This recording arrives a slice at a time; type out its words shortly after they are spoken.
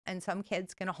and some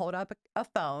kid's going to hold up a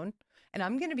phone and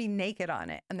I'm going to be naked on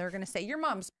it. And they're going to say, your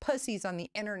mom's pussy's on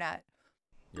the internet.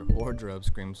 Your wardrobe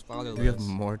screams fatherless. You have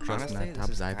more trust in that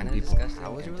top side than people.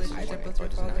 How was your relationship with your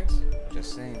father?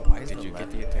 Just saying, why did you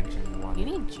get the attention you wanted? You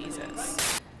need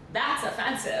Jesus. That's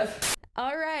offensive.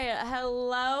 All right,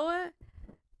 hello.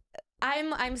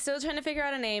 I'm still trying to figure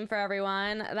out a name for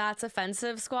everyone. That's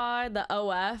Offensive Squad, the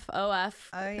OF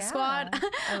Squad.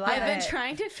 I've been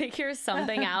trying to figure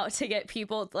something out to get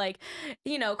people like,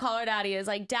 you know, Call Her Daddy is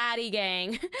like Daddy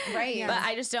Gang. Right. But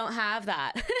I just don't have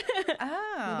that.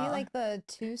 Oh. Maybe like the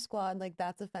 2 Squad, like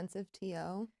That's Offensive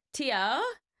TO. TO?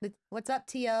 What's up,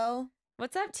 TO?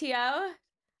 What's up, TO?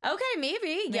 Okay,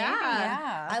 maybe.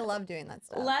 Yeah. I love doing that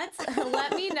stuff.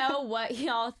 Let me know what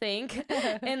y'all think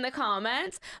in the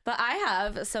comments. But I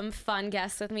have some fun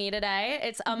guests with me today.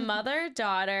 It's a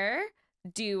mother-daughter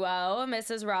duo,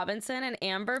 Mrs. Robinson and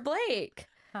Amber Blake.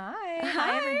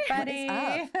 Hi everybody.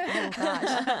 Oh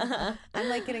gosh. I'm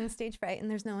like getting stage fright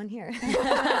and there's no one here.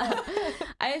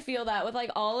 I feel that with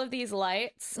like all of these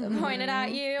lights pointed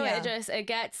at you, it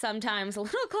gets sometimes a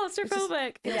little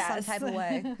claustrophobic. Feels some type of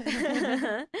way.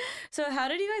 So how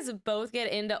did you guys both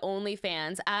get into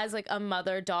OnlyFans as like a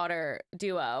mother-daughter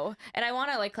duo? And I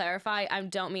want to like clarify, I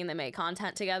don't mean they make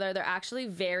content together. They're actually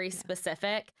very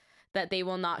specific that they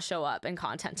will not show up in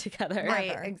content together.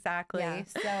 Right, exactly. Yeah.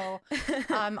 So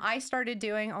I started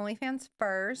doing OnlyFans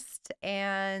first,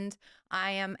 and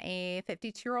I am a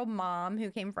 52-year-old mom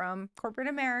who came from corporate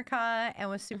America and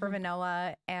was super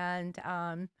vanilla, and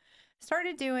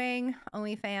started doing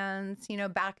OnlyFans, you know,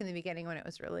 back in the beginning when it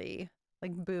was really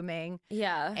like booming.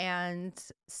 Yeah. And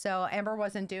so Amber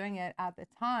wasn't doing it at the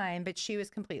time, but she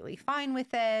was completely fine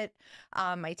with it.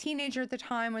 My teenager at the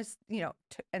time was, you know,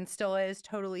 and still is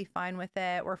totally fine with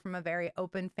it. We're from a very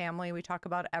open family. We talk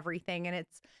about everything. And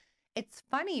it's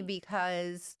funny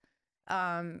because,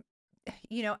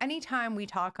 you know, anytime we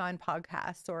talk on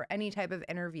podcasts or any type of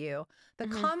interview, the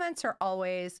comments are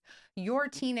always, your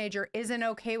teenager isn't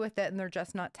okay with it and they're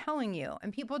just not telling you.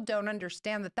 And people don't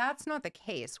understand that that's not the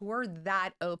case. We're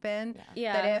that open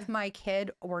that if my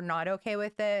kid were not okay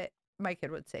with it, my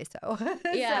kid would say so.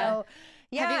 Yeah. So,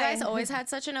 yeah. Have you guys always had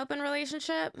such an open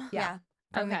relationship? Yeah.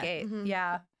 From the gate.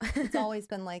 Yeah. It's always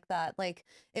been like that. Like,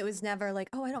 it was never like,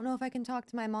 oh, I don't know if I can talk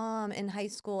to my mom. In high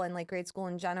school and like grade school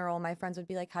in general, my friends would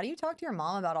be like, how do you talk to your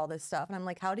mom about all this stuff? And I'm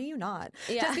like, how do you not?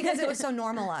 Yeah. Just because it was so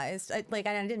normalized. I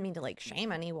didn't mean to like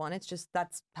shame anyone. It's just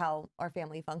that's how our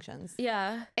family functions.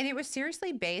 Yeah. And it was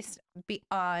seriously based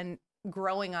on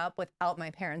growing up without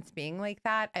my parents being like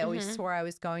that. I always swore I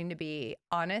was going to be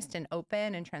honest and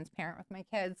open and transparent with my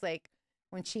kids. Like,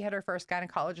 when she had her first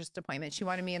gynecologist appointment, she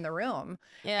wanted me in the room.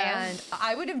 Yeah. And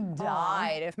I would have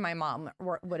died if my mom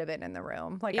would have been in the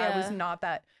room. Like, I was not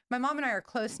that. My mom and I are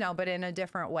close now, but in a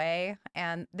different way.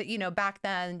 And, you know, back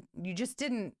then, you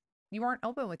weren't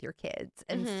open with your kids.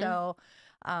 And so,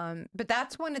 but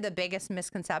that's one of the biggest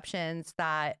misconceptions,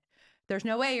 that there's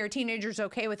no way your teenager's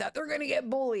okay with that. They're going to get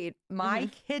bullied. My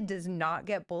kid does not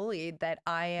get bullied. That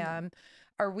I am.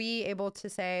 Are we able to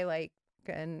say, like,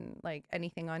 and like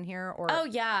anything on here? Or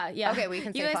yeah. Okay, we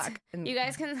can say fuck. You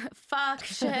guys can fuck,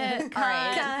 shit, cunt. All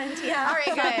right, yeah. All right,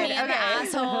 good. Fuck me in the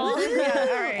asshole. Yeah,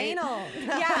 all right. Anal.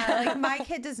 Yeah, like my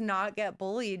kid does not get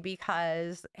bullied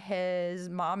because his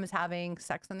mom is having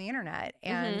sex on the internet.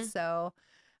 And so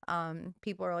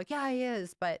people are like, yeah, he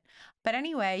is. But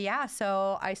anyway, yeah,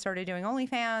 so I started doing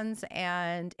OnlyFans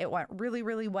and it went really,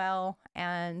 really well.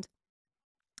 And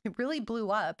it really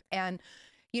blew up. And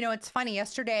you know, it's funny,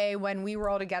 yesterday when we were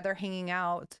all together hanging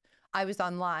out, I was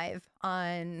on live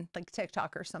on like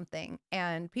TikTok or something,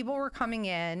 and people were coming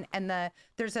in, and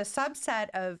there's a subset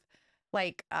of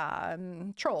like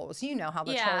trolls. You know how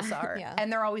the trolls are. Yeah. And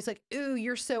they're always like, ooh,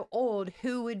 you're so old.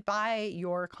 Who would buy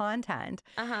your content?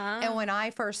 And when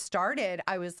I first started,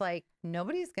 I was like,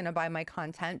 nobody's going to buy my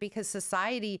content because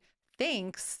society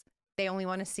thinks they only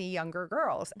want to see younger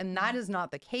girls. And that is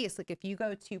not the case. Like, if you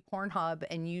go to Pornhub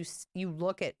and you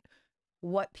look at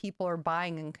what people are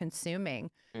buying and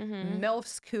consuming,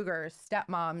 MILFs, cougars,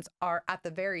 stepmoms are at the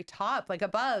very top, like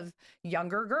above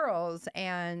younger girls.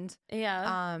 And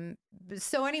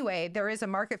so anyway, there is a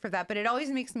market for that. But it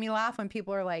always makes me laugh when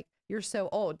people are like, you're so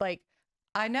old. Like,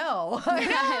 I know.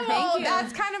 Thank you.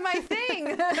 That's kind of my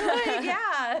thing. Like,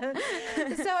 yeah.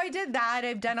 So I did that.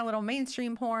 I've done a little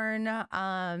mainstream porn.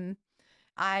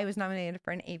 I was nominated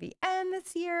for an AVN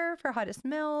this year for Hottest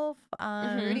MILF.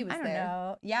 Rudy was I don't there.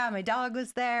 know. Yeah, my dog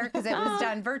was there because it was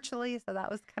done virtually, so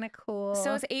that was kind of cool.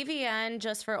 So is AVN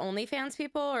just for OnlyFans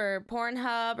people or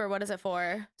Pornhub, or what is it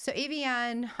for? So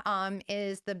AVN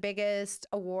is the biggest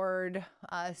award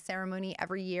ceremony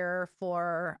every year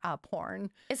for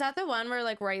porn. Is that the one where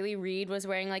like Riley Reid was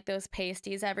wearing like those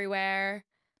pasties everywhere?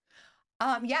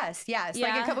 Yes. Like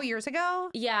Yeah. a couple years ago.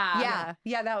 Yeah.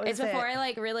 Yeah, that was It's before I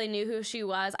like really knew who she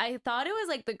was. I thought it was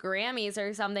like the Grammys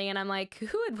or something, and I'm like,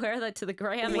 who would wear that to the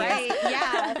Grammys? Right,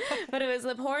 yeah. But it was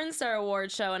the Porn Star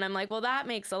Award show, and I'm like, well, that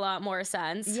makes a lot more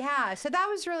sense. Yeah, so that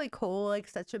was really cool, like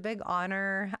such a big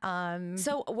honor.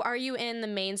 So are you in the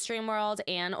mainstream world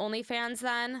and OnlyFans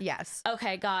then? Yes.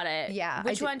 Okay, got it. Yeah,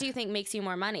 Which one do you think makes you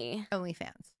more money?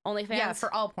 OnlyFans. OnlyFans? Yeah,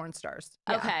 for all porn stars.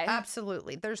 Yeah, Okay.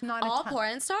 absolutely. There's not all a ton.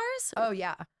 porn stars? Oh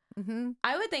yeah. Mm-hmm.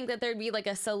 I would think that there'd be like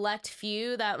a select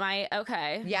few that might.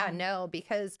 Okay. Yeah, no,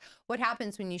 because what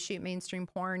happens when you shoot mainstream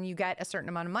porn, you get a certain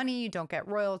amount of money, you don't get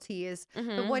royalties.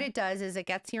 But what it does is it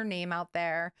gets your name out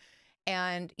there.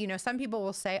 And, you know, some people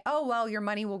will say, oh, well, your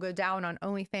money will go down on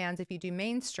OnlyFans if you do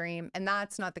mainstream. And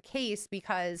that's not the case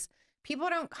because people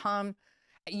don't come.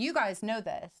 You guys know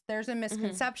this. There's a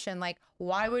misconception like,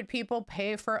 why would people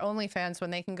pay for OnlyFans when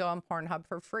they can go on Pornhub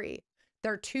for free?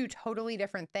 They're two totally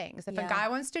different things. If a guy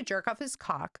wants to jerk off his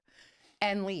cock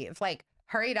and leave, like,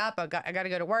 hurry it up, I got to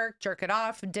go to work, jerk it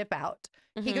off, dip out.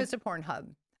 He goes to Pornhub.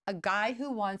 A guy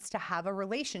who wants to have a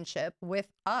relationship with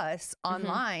us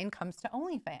online comes to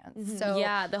OnlyFans. So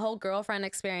yeah, the whole girlfriend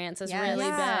experience is really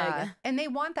big. And they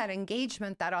want that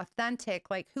engagement, that authentic,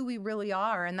 like who we really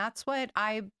are. And that's what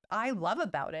I love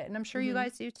about it. And I'm sure you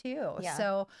guys do too. Yeah.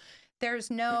 So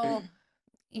there's no,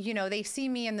 you know, they see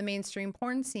me in the mainstream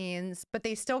porn scenes, but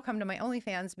they still come to my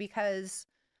OnlyFans because,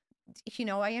 you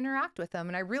know, I interact with them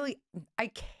and I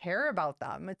care about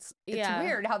them. It's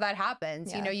weird how that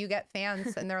happens. You know, you get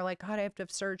fans and they're like, God, I have to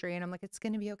have surgery. And I'm like, it's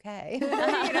going to be okay. You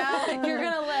know, you're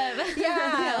going to live.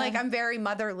 Yeah. Like I'm very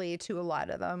motherly to a lot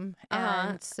of them.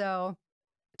 And so.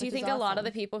 Do you think a lot of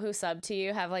the people who sub to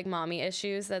you have like mommy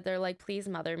issues that they're like, please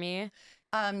mother me?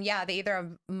 Yeah, they either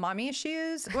have mommy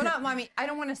issues. Well, not mommy. I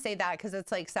don't want to say that because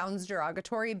it's like sounds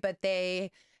derogatory, but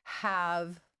they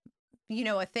have, you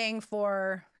know, a thing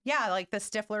for, like the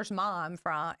Stifler's mom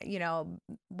from, you know,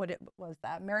 what it was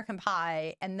that American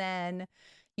Pie. And then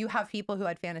you have people who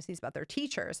had fantasies about their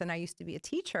teachers. And I used to be a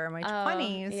teacher in my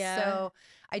 20s. So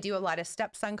I do a lot of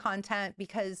stepson content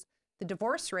because the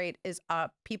divorce rate is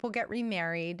up. People get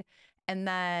remarried and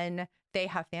then they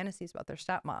have fantasies about their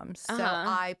stepmoms. So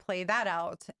I play that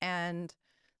out. And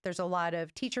there's a lot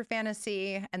of teacher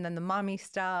fantasy and then the mommy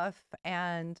stuff.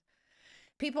 And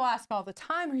people ask all the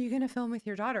time, are you going to film with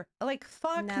your daughter? Like,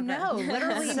 fuck no.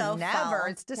 Literally So never. foul.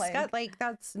 It's disgusting. Like,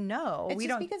 that's no. It's we just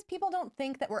don't. because people don't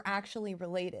think that we're actually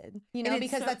related, you know, And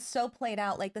it's because so- that's so played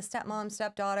out, like the stepmom,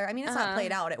 stepdaughter. I mean, it's not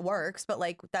played out, it works, but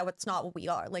like that's not what we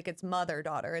are. Like it's mother,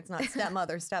 daughter. It's not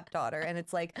stepmother, stepdaughter. And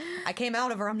it's like, I came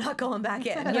out of her, I'm not going back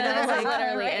in. You know, That is like,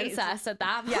 literally incest at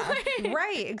that point. Yeah,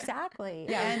 right, exactly.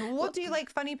 And we'll do like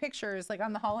funny pictures like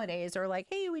on the holidays or like,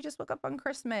 hey, we just woke up on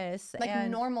Christmas. like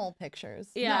and normal pictures,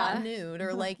 Yeah. not nude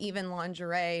or like even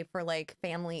lingerie for like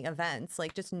family events,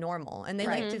 like just normal. And they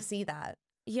like to see that.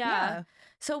 Yeah.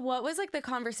 So what was like the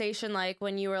conversation like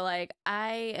when you were like,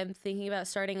 I am thinking about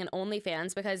starting an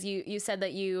OnlyFans, because you said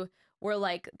that you were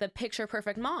like the picture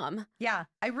perfect mom. Yeah,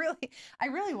 I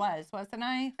really was, wasn't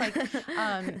I?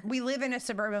 Like, we live in a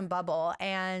suburban bubble,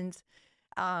 and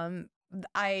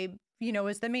I, you know,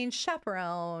 was the main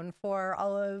chaperone for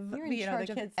all of You're in you know charge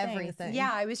the of kids' things. everything.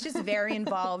 Yeah, I was just very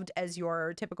involved as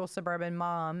your typical suburban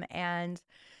mom, and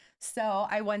so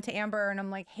I went to Amber and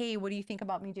I'm like, hey, what do you think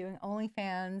about me doing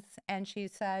OnlyFans? And she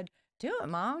said, do it,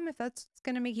 Mom. If that's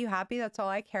going to make you happy, that's all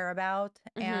I care about.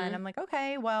 And I'm like,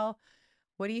 okay, well,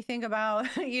 what do you think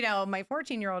about, you know, my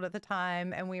 14-year-old at the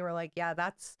time? And we were like, yeah,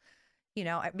 that's, you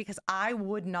know, because I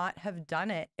would not have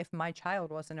done it if my child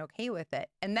wasn't okay with it.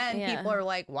 And then people are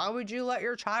like, why would you let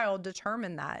your child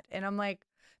determine that? And I'm like,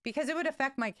 because it would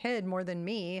affect my kid more than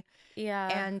me. Yeah.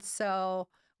 And so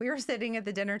we were sitting at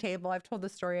the dinner table. I've told the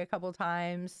story a couple of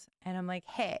times. And I'm like,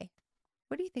 hey,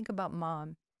 what do you think about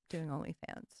Mom doing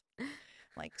OnlyFans?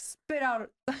 Like, spit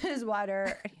out his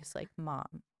water. And he's like,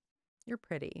 Mom, you're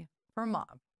pretty for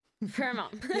Mom. For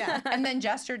mom. Yeah. And then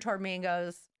gestured toward me and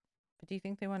goes, but do you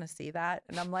think they want to see that?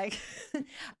 And I'm like,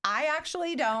 I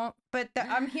actually don't, but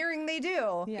I'm hearing they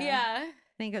do. Yeah. And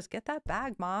he goes, get that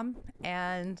bag, Mom.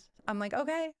 And I'm like,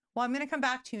 okay, well, I'm going to come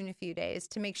back to you in a few days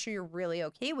to make sure you're really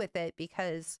okay with it,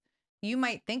 because you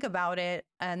might think about it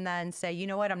and then say, you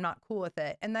know what, I'm not cool with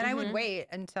it. And then I would wait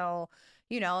until,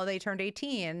 you know, they turned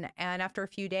 18. And after a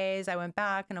few days, I went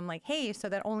back and I'm like, hey, so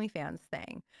that OnlyFans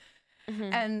thing.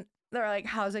 And they're like,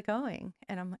 how's it going?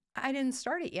 And I'm like, I didn't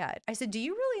start it yet. I said, do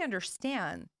you really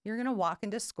understand? You're going to walk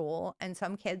into school and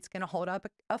some kid's going to hold up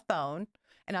a phone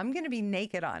and I'm going to be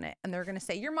naked on it. And they're going to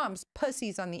say, your mom's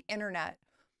pussy's on the internet.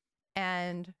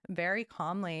 And very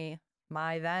calmly,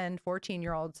 my then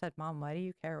 14-year-old said, Mom, why do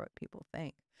you care what people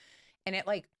think? And it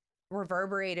like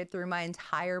reverberated through my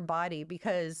entire body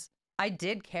because I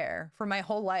did care for my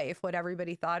whole life what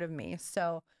everybody thought of me.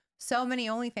 So many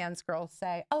OnlyFans girls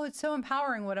say, oh, it's so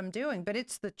empowering what I'm doing, but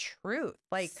it's the truth.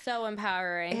 Like, so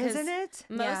empowering. Isn't it?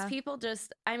 Most people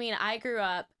just, I mean, I grew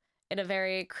up in a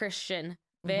very Christian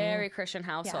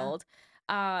household.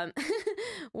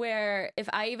 Where if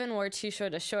I even wore too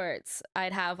short of shorts,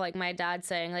 I'd have like my dad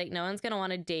saying like, no one's gonna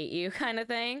want to date you kind of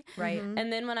thing. Right.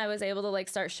 And then when I was able to like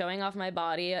start showing off my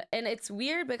body, and it's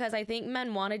weird because I think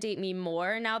men want to date me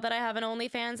more now that I have an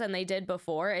OnlyFans than they did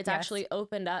before. It's actually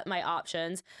opened up my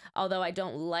options, although I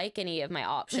don't like any of my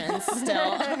options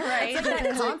still. Right. It's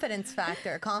that confidence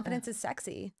factor. Confidence is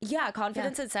sexy. Yeah,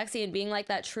 confidence is sexy, and being like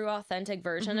that true authentic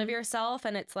version of yourself.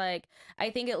 And it's like, I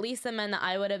think at least the men that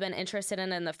I would have been interested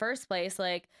in the first place,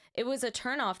 like it was a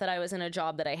turnoff that I was in a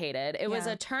job that I hated. It was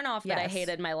a turnoff that I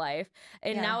hated my life.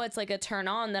 And now it's like a turn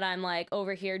on that I'm like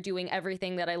over here doing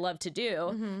everything that I love to do.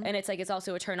 And it's like, it's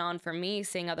also a turn on for me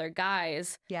seeing other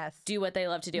guys do what they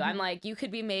love to do. I'm like, you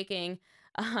could be making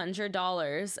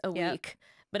 $100 a week,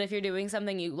 but if you're doing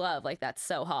something you love, like that's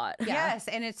so hot. Yes.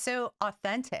 And it's so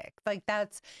authentic. Like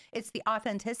it's the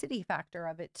authenticity factor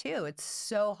of it too. It's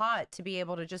so hot to be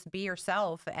able to just be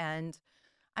yourself. And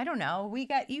I don't know.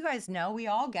 You guys know, we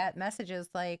all get messages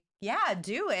like, yeah,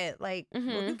 do it. Like,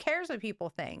 well, who cares what people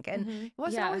think? And it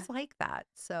wasn't always like that.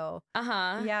 So,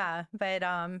 yeah. But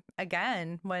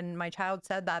again, when my child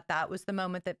said that, that was the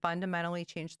moment that fundamentally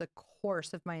changed the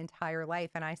course of my entire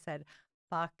life. And I said,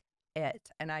 fuck it.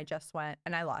 And I just went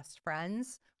and I lost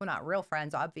friends. Well, not real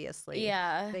friends, obviously.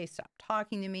 Yeah. They stopped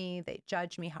talking to me. They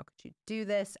judged me. How could you do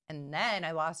this? And then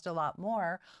I lost a lot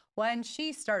more when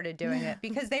she started doing it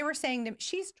because they were saying to me,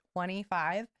 she's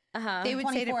 25. They would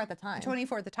 24 say to, at the time.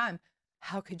 24 at the time.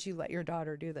 How could you let your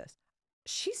daughter do this?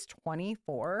 She's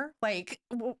 24. Like,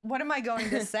 what am I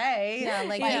going to say?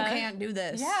 You can't do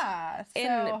this. Yeah. So.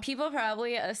 And people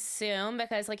probably assume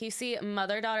because like you see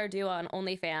mother-daughter duo on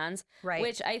OnlyFans,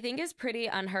 which I think is pretty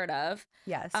unheard of.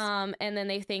 Yes. And then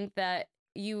they think that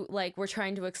you like were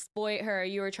trying to exploit her,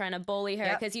 you were trying to bully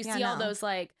her because you see all those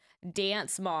like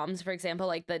dance moms, for example,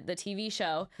 like the TV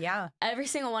show. Yeah. Every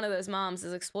single one of those moms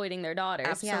is exploiting their daughters.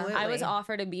 Absolutely. I was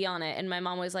offered to be on it and my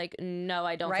mom was like, no,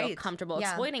 I don't feel comfortable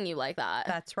exploiting you like that.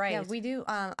 That's right. Yeah, we do.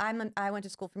 I went to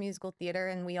school for musical theater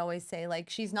and we always say like,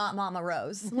 she's not Mama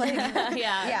Rose. Like,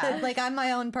 like I'm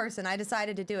my own person. I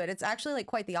decided to do it. It's actually like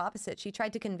quite the opposite. She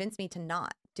tried to convince me to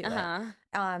not do it.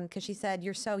 Because she said,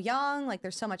 you're so young, like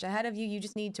there's so much ahead of you. You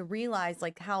just need to realize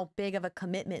like how big of a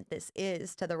commitment this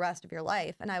is to the rest of your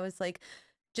life. And I was like,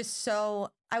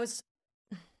 I was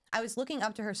looking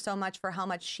up to her so much for how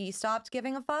much she stopped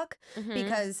giving a fuck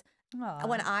because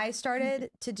when I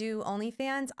started to do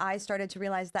OnlyFans, I started to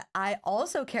realize that I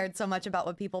also cared so much about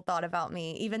what people thought about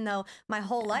me, even though my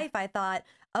whole life I thought,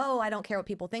 oh, I don't care what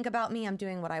people think about me. I'm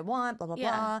doing what I want, blah, blah,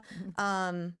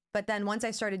 blah. But then once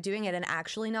I started doing it and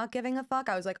actually not giving a fuck,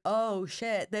 I was like, oh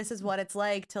shit, this is what it's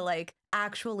like to like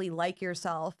actually like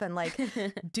yourself and like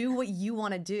do what you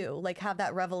want to do. Like have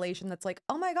that revelation that's like,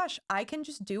 oh my gosh, I can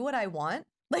just do what I want.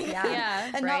 Like,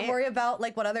 and not worry about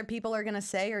like what other people are going to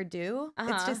say or do.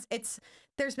 It's just,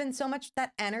 there's been so much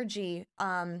that energy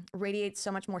radiates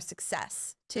so much more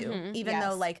success too, even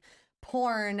though like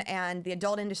porn and the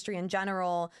adult industry in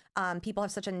general, people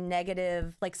have such a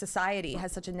negative, like society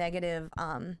has such a negative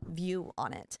view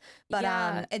on it.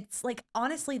 But it's like,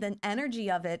 honestly, the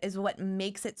energy of it is what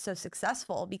makes it so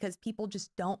successful because people just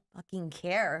don't fucking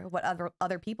care what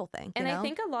other people think. And I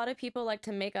think a lot of people like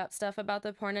to make up stuff about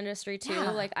the porn industry too.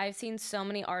 Like I've seen so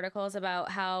many articles about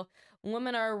how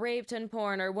women are raped in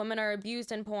porn or women are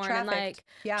abused in porn and like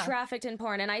trafficked in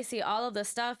porn. And I see all of this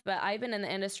stuff, but I've been in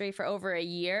the industry for over a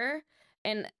year.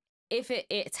 And if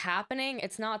it's happening,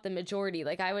 it's not the majority.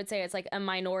 Like I would say it's like a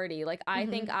minority. Like I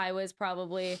think I was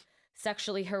probably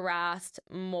sexually harassed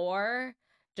more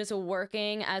just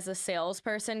working as a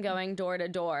salesperson going door to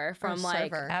door from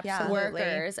like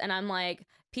workers. And I'm like,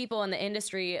 people in the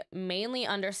industry mainly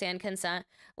understand consent.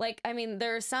 Like, I mean,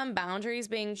 there are some boundaries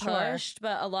being pushed,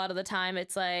 but a lot of the time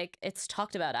it's like, it's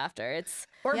talked about after. It's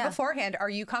or beforehand, are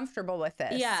you comfortable with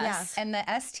this? Yes. And the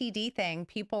STD thing,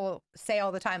 people say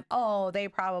all the time, oh, they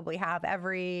probably have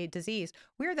every disease.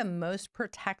 We're the most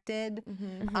protected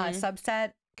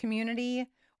subset community,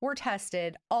 we're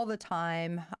tested all the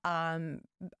time.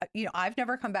 You know, I've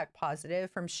never come back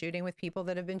positive from shooting with people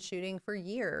that have been shooting for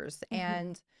years.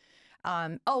 And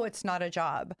oh, it's not a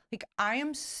job. Like, I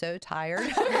am so tired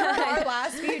of our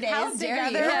last few days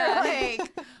together.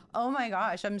 Like, oh my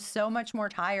gosh, I'm so much more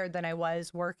tired than I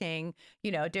was working,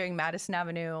 you know, doing Madison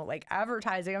Avenue, like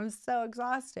advertising. I'm so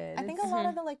exhausted. I think a lot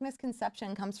of the like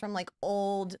misconception comes from like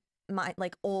old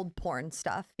porn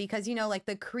stuff, because you know, like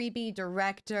the creepy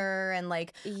director and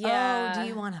like, oh, do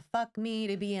you want to fuck me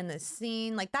to be in this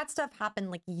scene? Like that stuff happened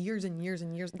like years and years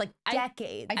and years, like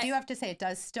decades. I do have to say, it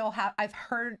does still have, I've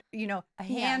heard, you know, a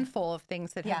handful of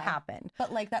things that have happened,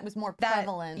 but like that was more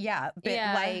prevalent.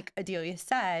 But like Adelia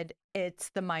said, it's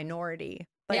the minority.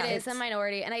 Like, it is a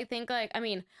minority, and I think, like, I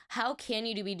mean, how can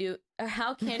you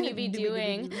be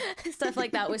doing stuff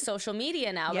like that with social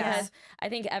media now? Because I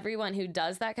think everyone who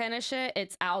does that kind of shit,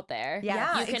 it's out there.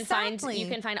 You can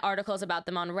find articles about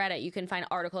them on Reddit. You can find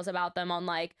articles about them on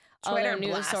like Twitter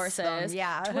news sources.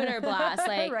 Twitter blasts.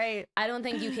 Like, I don't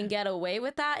think you can get away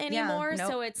with that anymore.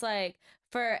 So it's like.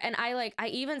 I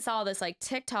even saw this like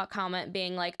TikTok comment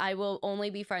being like, I will only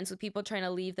be friends with people trying to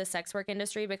leave the sex work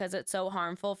industry because it's so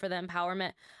harmful for the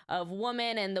empowerment of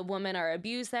women and the women are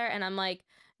abused there. And I'm like,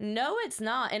 no, it's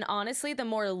not. And honestly, the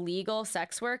more legal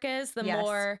sex work is, the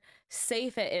more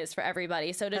safe it is for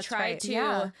everybody. So to try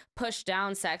to push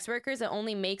down sex workers, it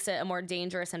only makes it a more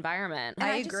dangerous environment.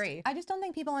 And I agree. I just don't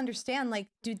think people understand, like,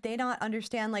 do they not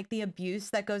understand like the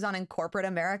abuse that goes on in corporate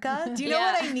America? Do you know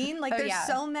what I mean? Like there's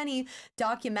so many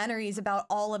documentaries about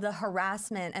all of the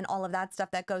harassment and all of that stuff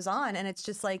that goes on. And it's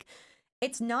just like,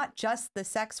 it's not just the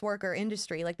sex worker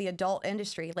industry, like the adult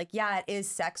industry. Like, yeah, it is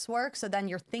sex work. So then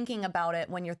you're thinking about it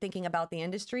when you're thinking about the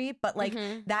industry. But like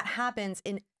that happens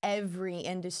in every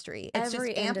industry. It's just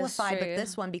amplified with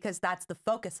this one because that's the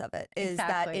focus of it, is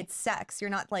that it's sex.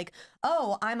 You're not like,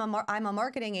 oh, I'm a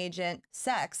marketing agent,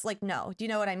 sex. Like, no. Do you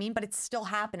know what I mean? But it's still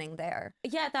happening there.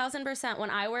 Yeah, 1000%. When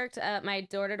I worked at my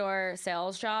door-to-door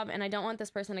sales job, and I don't want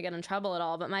this person to get in trouble at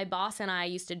all, but my boss and I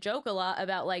used to joke a lot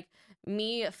about like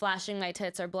me flashing my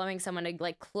tits or blowing someone to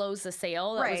like close the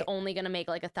sale that was only going to make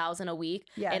like $1,000 a week.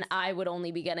 And I would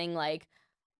only be getting like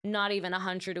not even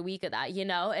 100 a week of that, you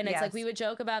know? And it's like, we would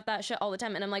joke about that shit all the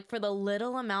time. And I'm like, for the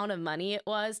little amount of money it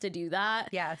was to do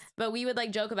that. But we would like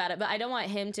joke about it. But I don't want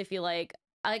him to feel like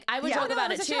I would joke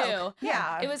about it too.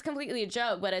 It was completely a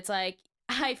joke, but it's like,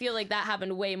 I feel like that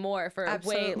happened way more for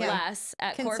way less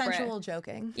at consensual corporate.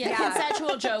 Joking.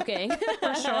 Consensual joking.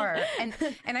 For sure.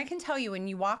 And I can tell you, when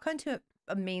you walk onto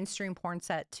a mainstream porn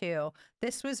set too,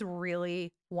 this was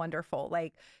really wonderful.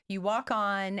 Like, you walk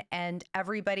on and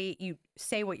everybody, you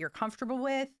say what you're comfortable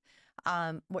with,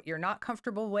 what you're not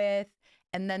comfortable with,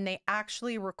 and then they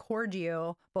actually record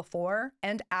you before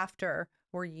and after.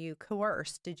 Were you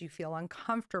coerced? Did you feel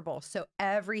uncomfortable? So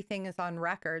everything is on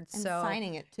record. And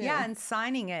signing it too. Yeah, and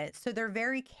signing it. So they're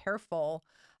very careful.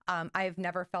 I've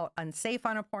never felt unsafe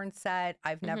on a porn set.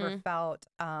 I've never felt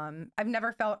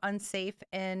unsafe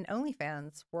in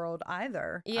OnlyFans world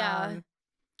either.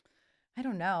 I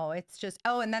don't know. It's just,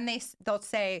 and then they'll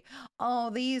say, oh,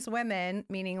 these women,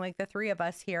 meaning like the three of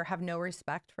us here, have no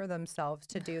respect for themselves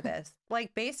to do this.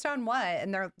 Like, based on what?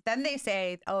 And then they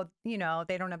say, oh, you know,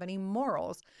 they don't have any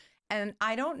morals. And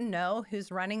I don't know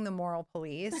who's running the moral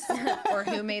police or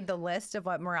who made the list of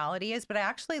what morality is, but I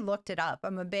actually looked it up.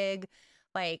 I'm a big,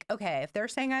 like, okay, if they're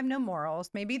saying I have no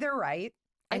morals, maybe they're right.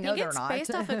 I think it's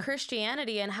based off of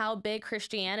Christianity and how big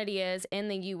Christianity is in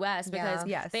the U.S. because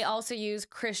they also use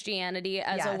Christianity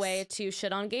as a way to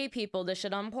shit on gay people, to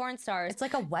shit on porn stars. It's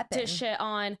like a weapon. To shit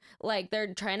on, like,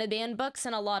 they're trying to ban books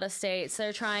in a lot of states.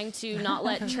 They're trying to not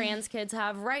let trans kids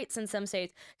have rights in some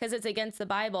states because it's against the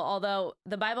Bible, although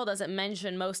the Bible doesn't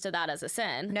mention most of that as a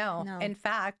sin. No. In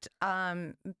fact,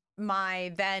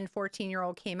 my then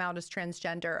 14-year-old came out as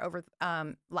transgender over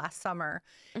last summer.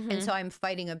 And so I'm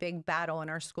fighting a big battle in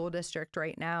our school district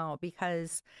right now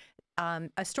because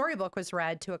a storybook was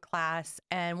read to a class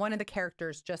and one of the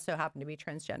characters just so happened to be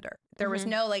transgender. There was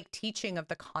no like teaching of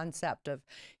the concept of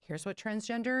here's what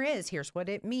transgender is, here's what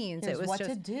it means. Here's it was what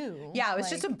just to do. Yeah, it was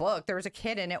just a book. There was a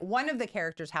kid in it. One of the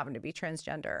characters happened to be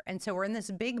transgender. And so we're in this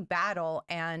big battle,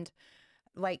 and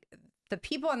like the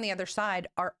people on the other side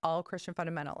are all Christian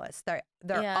fundamentalists.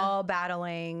 They're all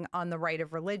battling on the right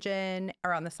of religion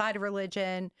or on the side of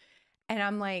religion. And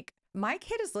I'm like, my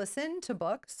kid has listened to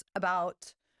books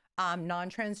about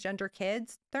non-transgender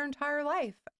kids their entire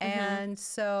life. And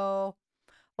so,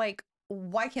 like,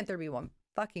 why can't there be one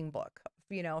fucking book,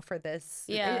 you know, for this?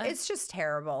 It's just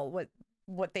terrible what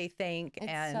what they think.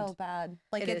 It's so bad.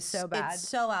 Like, it is so bad. It's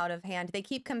so out of hand. They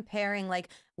keep comparing, like,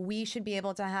 we should be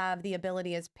able to have the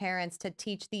ability as parents to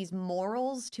teach these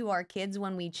morals to our kids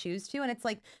when we choose to. And it's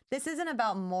like, this isn't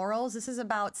about morals. This is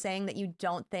about saying that you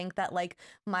don't think that, like,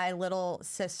 my little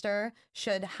sister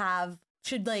should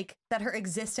like, that her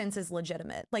existence is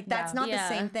legitimate. Like, that's not the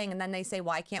same thing. And then they say,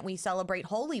 why can't we celebrate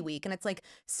Holy Week? And it's like,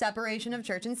 separation of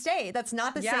church and state. That's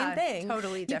not the same thing.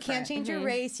 Totally different. You can't change your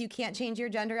race. You can't change your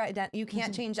gender identity. You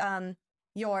can't change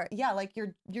your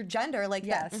gender. Like,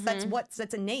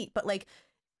 that's innate. But, like,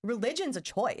 religion's a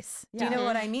choice. Do you know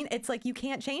what I mean? It's like, you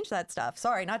can't change that stuff.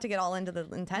 Sorry, not to get all into the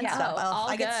intense stuff.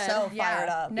 I get so fired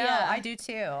up. No, I do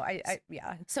too. I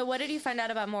So what did you find out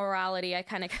about morality? I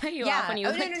kind of cut you off when you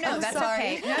no, that's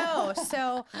okay. No,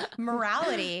 so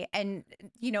morality, and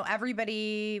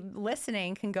everybody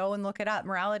listening can go and look it up.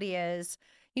 Morality is,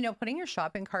 putting your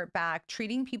shopping cart back,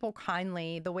 treating people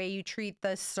kindly. The way you treat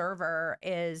the server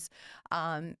is,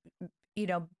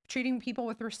 treating people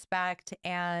with respect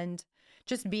and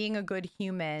just being a good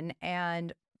human.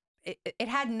 And it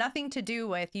had nothing to do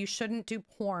with, you shouldn't do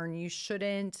porn, you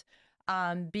shouldn't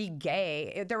be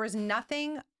gay. There was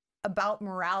nothing about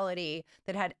morality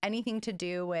that had anything to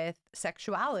do with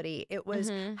sexuality. It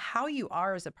was how you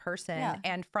are as a person. Yeah.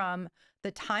 And from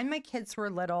the time my kids were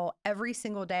little, every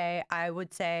single day, I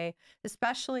would say,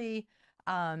 especially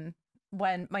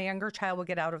when my younger child would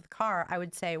get out of the car, I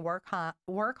would say, work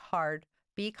hard,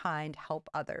 be kind, help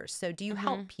others. So do you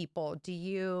help people? Do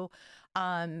you,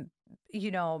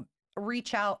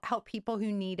 reach out, help people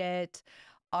who need it?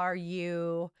 Are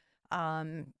you,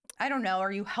 I don't know,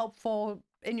 are you helpful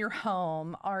in your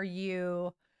home? Are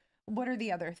you, what are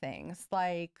the other things?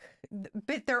 Like,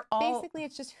 but they're all. Basically,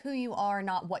 it's just who you are,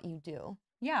 not what you do.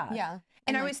 Yeah. Yeah.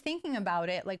 And I was thinking about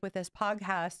it, like with this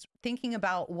podcast, thinking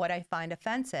about what I find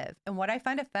offensive. And what I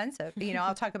find offensive,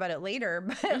 I'll talk about it later,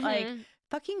 but like,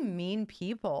 fucking mean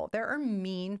people. There are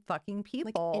mean fucking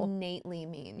people. Like, innately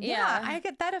mean. Yeah, I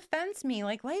get that offends me.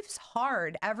 Like, life's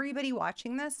hard. Everybody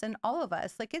watching this and all of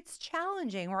us, like, it's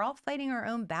challenging. We're all fighting our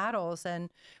own battles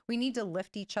and we need to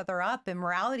lift each other up. And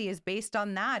morality is based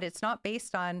on that. It's not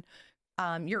based on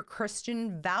your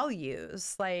Christian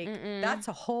values. Like, that's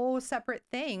a whole separate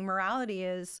thing. Morality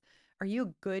is, are you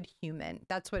a good human?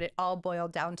 That's what it all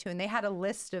boiled down to. And they had a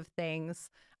list of things.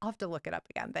 I'll have to look it up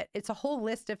again, but it's a whole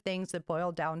list of things that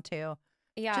boil down to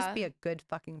just be a good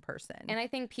fucking person. And I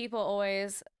think people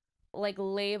always like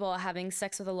label having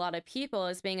sex with a lot of people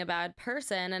as being a bad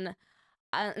person. And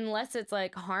unless it's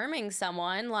like harming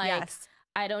someone, like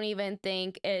I don't even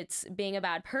think it's being a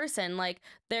bad person. Like,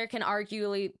 there can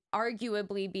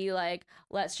arguably be like,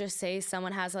 let's just say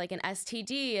someone has like an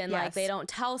STD and like they don't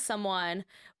tell someone.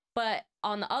 But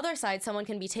on the other side, someone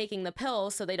can be taking the pill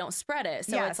so they don't spread it.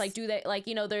 So it's like, do they, like,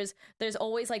 there's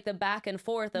always like the back and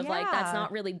forth of like, that's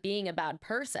not really being a bad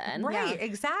person. Right,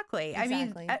 exactly. I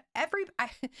mean,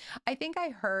 I think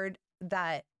I heard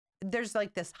that there's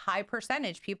like this high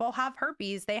percentage. People have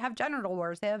herpes, they have genital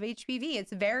warts, they have HPV.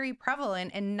 It's very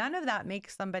prevalent, and none of that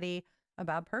makes somebody a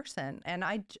bad person. And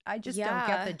I just don't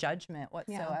get the judgment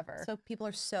whatsoever. So people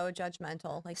are so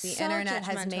judgmental. Like, the internet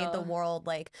has made the world,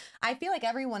 like, I feel like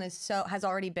everyone has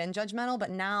already been judgmental,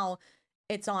 but now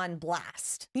it's on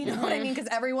blast. You know what I mean? Because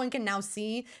everyone can now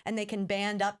see, and they can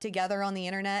band up together on the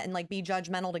internet and like be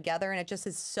judgmental together. And it just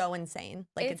is so insane.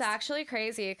 Like, it's actually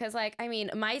crazy. Cause like, I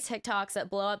mean, my TikToks that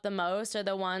blow up the most are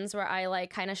the ones where I like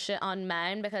kind of shit on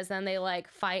men, because then they like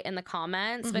fight in the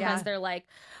comments because they're like,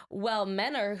 well,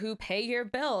 men are who pay your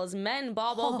bills, men,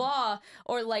 blah, blah, blah.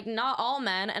 Or like, not all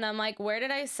men. And I'm like, where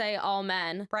did I say all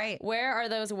men? Right. Where are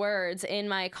those words in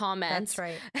my comments?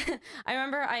 That's right. I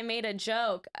remember I made a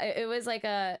joke. It was like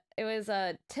it was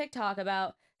a TikTok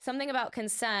about something about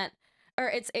consent,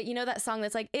 or you know that song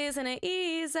that's like, isn't it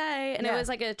easy? And it was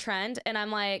like a trend. And I'm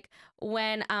like,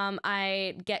 when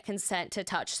I get consent to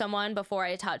touch someone before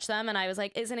I touch them, and I was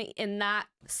like, isn't it? And that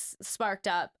sparked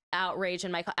up outrage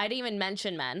in my, I didn't even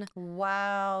mention men.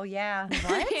 Wow. Yeah.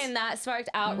 What? And that sparked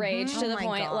outrage to the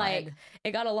point, like, it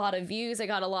got a lot of views, it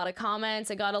got a lot of comments,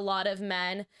 it got a lot of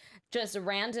men just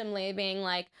randomly being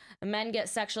like, men get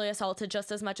sexually assaulted just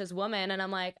as much as women. And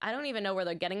I'm like, I don't even know where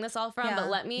they're getting this all from, but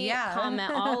let me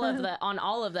comment on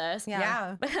all of this.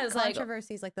 Yeah. Because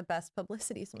controversy is like the best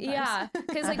publicity sometimes. Yeah.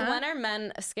 Because like, when are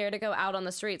men scared to go out on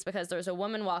the streets because there's a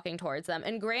woman walking towards them?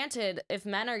 And granted, if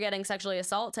men are getting sexually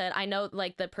assaulted, I know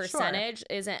like the percentage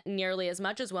isn't nearly as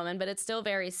much as women, but it's still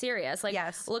very serious. Like,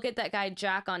 look at that guy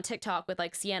Jack on TikTok with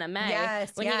like Sienna May.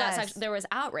 When he got there was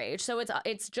outrage. So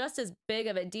it's just as big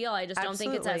of a deal, I just don't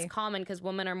think it's as common because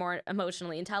women are more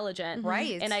emotionally intelligent.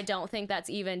 Right. And I don't think that's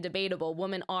even debatable.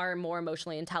 Women are more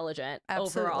emotionally intelligent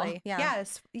overall. Yeah.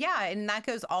 Yes. Yeah. And that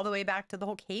goes all the way back to the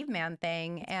whole caveman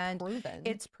thing. And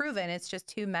it's proven. It's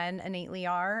just who men innately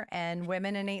are and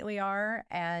women innately are.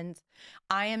 And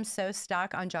I am so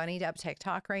stuck on Johnny Depp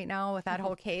TikTok right now with that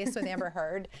whole case with Amber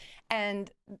Heard. And,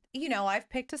 you know, I've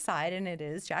picked a side and it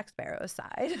is Jack Sparrow's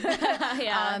side.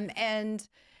 And,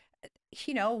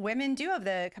 you know, women do have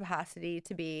the capacity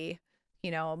to be,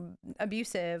 you know,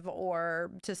 abusive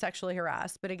or to sexually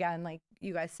harass. But again, like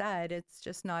you guys said, it's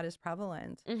just not as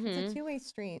prevalent. It's a two-way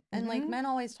street. And like men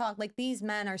always talk, like these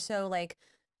men are so like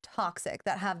toxic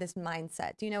that have this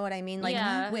mindset. Do you know what I mean?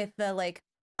 Like with the like,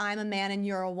 I'm a man and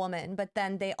you're a woman, but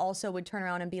then they also would turn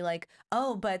around and be like,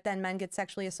 oh, but then men get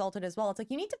sexually assaulted as well. It's like,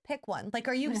 you need to pick one. Like,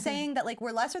 are you saying that like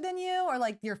we're lesser than you or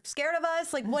like you're scared of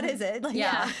us? Like, what is it? Like,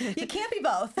 you can't be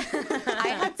both. I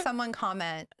had someone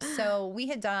comment. So we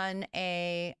had done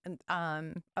a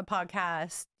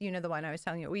podcast, you know, the one I was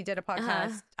telling you, we did a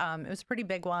podcast. It was a pretty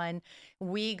big one.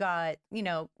 We got, you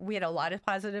know, we had a lot of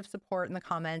positive support in the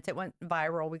comments. It went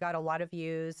viral. We got a lot of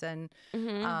views and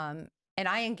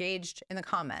I engaged in the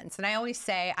comments. And I always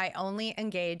say I only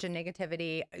engage in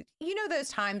negativity. You know those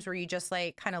times where you just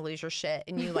like kind of lose your shit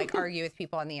and you like argue with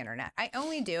people on the internet. I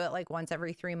only do it like once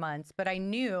every 3 months. But I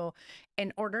knew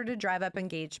in order to drive up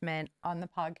engagement on the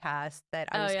podcast that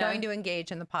I was going to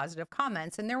engage in the positive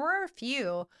comments. And there were a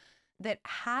few that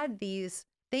had these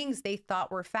things they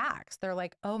thought were facts. They're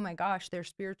like, oh my gosh, they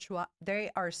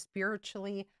are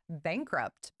spiritually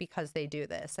bankrupt because they do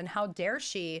this. And how dare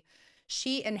she?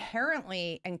 She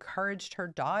inherently encouraged her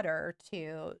daughter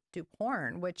to do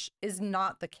porn, which is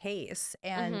not the case.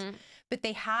 And but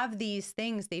they have these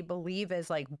things they believe is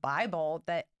like Bible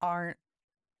that aren't,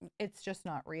 it's just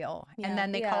not real. And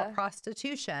then they call it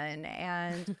prostitution.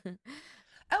 And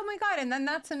oh my God. And then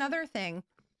that's another thing.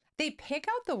 They pick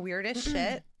out the weirdest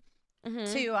shit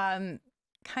to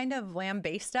kind of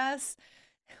lambaste us.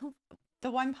 The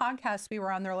one podcast we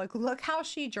were on, they're like, look how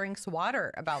she drinks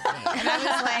water about me. And I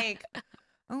was like,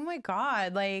 oh my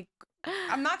God, like,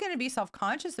 I'm not going to be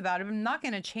self-conscious about it. I'm not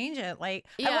going to change it. Like,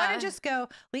 I want to just go,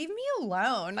 leave me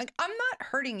alone. Like, I'm not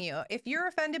hurting you. If you're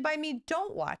offended by me,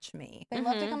 don't watch me. They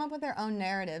love to come up with their own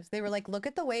narratives. They were like, look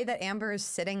at the way that Amber is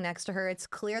sitting next to her. It's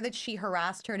clear that she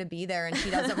harassed her to be there and she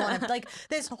doesn't want to, like,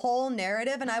 this whole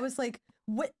narrative. And I was like,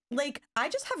 what? Like, I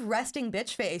just have resting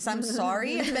bitch face. I'm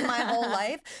sorry. It's been my whole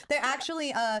life. They're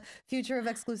actually future of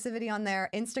exclusivity on their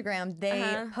Instagram.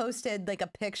 They posted like a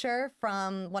picture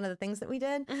from one of the things that we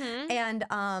did. And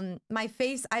my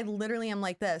face, I literally am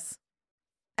like this.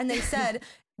 And they said,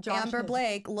 Amber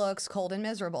Blake looks cold and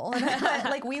miserable. And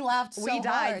like we laughed so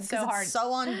hard. It's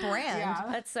so on brand. Yeah.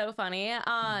 That's so funny.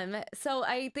 So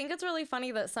I think it's really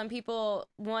funny that some people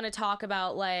want to talk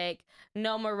about like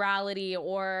no morality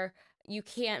or you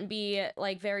can't be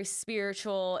like very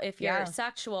spiritual if you're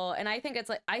sexual. And I think it's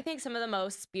like, I think some of the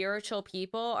most spiritual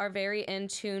people are very in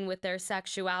tune with their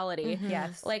sexuality.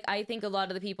 Yes. Like, I think a lot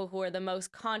of the people who are the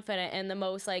most confident and the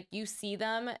most like, you see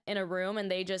them in a room and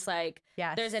they just like,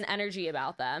 there's an energy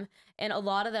about them. And a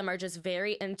lot of them are just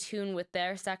very in tune with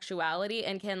their sexuality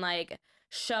and can like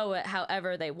show it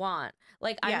however they want.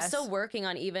 Like, I'm still working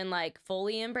on even like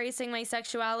fully embracing my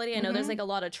sexuality. I know there's like a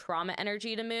lot of trauma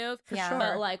energy to move,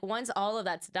 but like once all of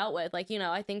that's dealt with, like, you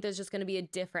know, I think there's just going to be a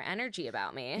different energy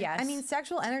about me. Yes. I mean,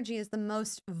 sexual energy is the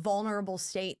most vulnerable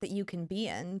state that you can be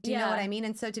in. Do you know what I mean?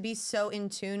 And so to be so in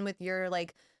tune with your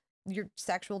like your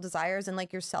sexual desires and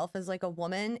like yourself as like a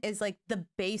woman is like the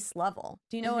base level.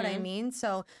 Do you know what I mean?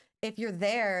 So if you're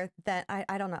there, then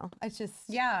I don't know. It's just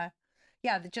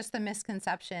just the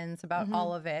misconceptions about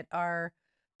all of it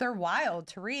they're wild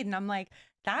to read. And I'm like,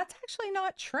 that's actually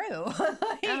not true.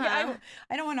 Like, I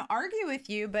don't want to argue with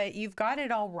you, but you've got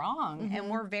it all wrong.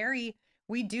 And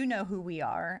we do know who we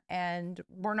are and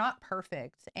we're not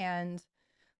perfect. And,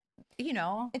 you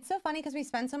know, it's so funny because we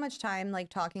spend so much time like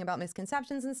talking about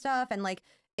misconceptions and stuff. And like,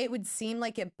 it would seem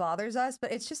like it bothers us, but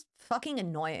it's just fucking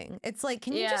annoying. It's like,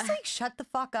 can you just like shut the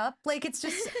fuck up? Like, it's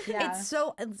just,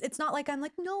 it's not like I'm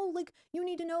like, no, like you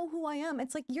need to know who I am.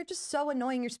 It's like, you're just so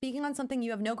annoying. You're speaking on something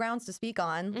you have no grounds to speak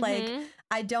on. Like,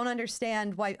 I don't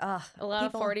understand why. A lot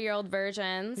of 40-year-old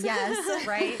virgins. Yes.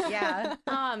 Right. Yeah.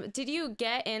 Did you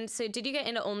get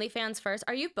into OnlyFans first?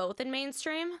 Are you both in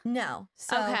mainstream? No.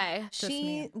 So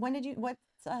okay. When did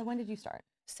you start?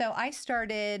 So I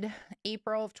started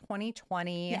April of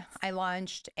 2020. Yes. I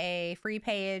launched a free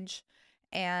page.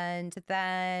 And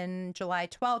then July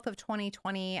 12th of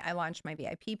 2020, I launched my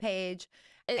VIP page.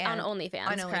 On OnlyFans,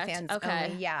 on OnlyFans, okay.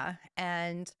 only, yeah.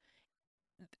 And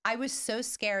I was so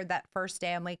scared that first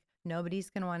day. I'm like, nobody's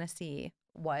going to want to see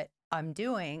what I'm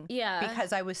doing. Yeah.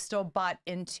 Because I was still bought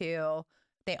into,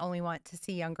 they only want to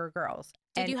see younger girls.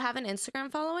 Did you have an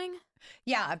Instagram following?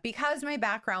 Yeah, because my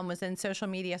background was in social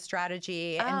media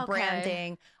strategy and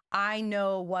branding, I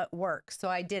know what works. So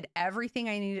I did everything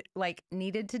I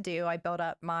needed to do. I built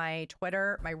up my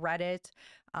Twitter, my Reddit,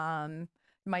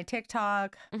 my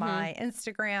TikTok, my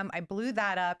Instagram. I blew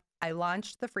that up. I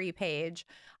launched the free page.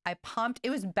 It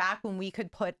was back when we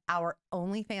could put our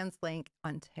OnlyFans link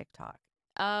on TikTok.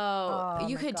 Oh,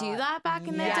 you could do that back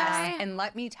in the day? And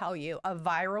let me tell you, a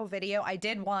viral video. I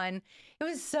did one. It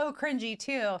was so cringy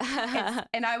too.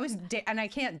 And I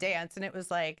can't dance. And it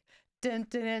was like, dun,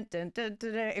 dun, dun, dun, dun,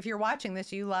 dun, dun. If you're watching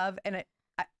this, you love. And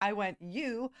I went,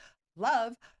 you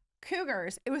love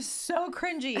cougars. It was so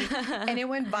cringy. And it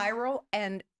went viral.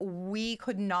 And we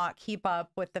could not keep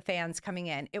up with the fans coming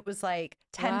in. It was like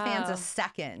 10 fans a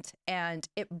second. And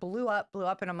it blew up.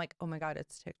 And I'm like, oh my God,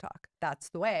 it's TikTok. That's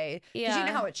the way. Because you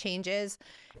know how it changes.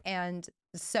 And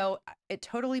so it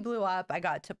totally blew up. I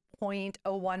got to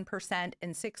 0.01%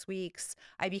 in 6 weeks.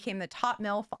 I became the top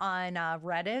MILF on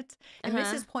Reddit. And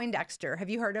Mrs. Poindexter, have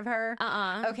you heard of her?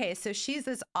 Okay, so she's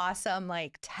this awesome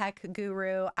like tech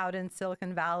guru out in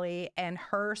Silicon Valley, and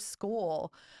her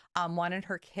school wanted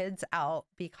her kids out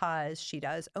because she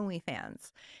does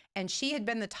OnlyFans. And she had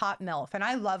been the top MILF, and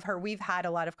I love her. We've had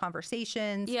a lot of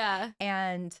conversations. Yeah.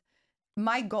 And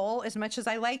my goal, as much as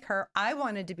I like her, I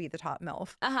wanted to be the top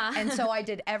MILF. And so I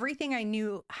did everything I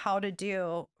knew how to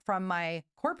do from my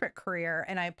corporate career,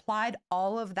 and I applied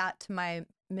all of that to my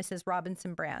Mrs.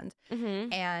 Robinson brand.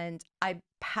 And I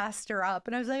passed her up,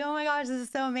 and I was like, oh my gosh, this is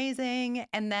so amazing.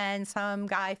 And then some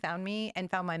guy found me and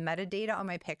found my metadata on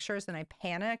my pictures, and I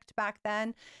panicked back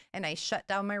then, and I shut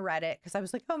down my Reddit because I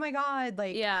was like, oh my God.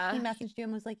 Like, he messaged you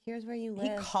and was like, here's where you live.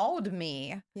 He called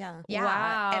me. Yeah.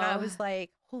 Wow. And I was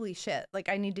like, holy shit, like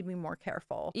I need to be more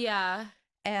careful. Yeah.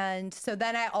 And so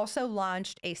then I also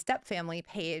launched a step family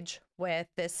page with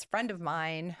this friend of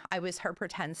mine. I was her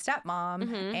pretend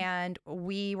stepmom, and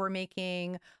we were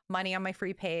making money on my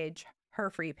free page, her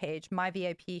free page, my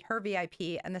VIP, her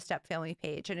VIP, and the step family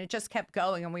page. And it just kept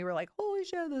going. And we were like, holy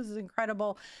shit, this is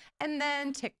incredible. And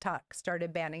then TikTok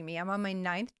started banning me. I'm on my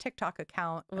 9th TikTok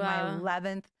account, and my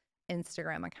 11th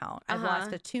Instagram account. I've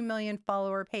lost a 2 million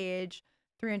follower page,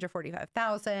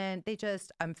 345,000.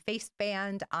 I'm face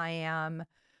banned. I am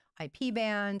IP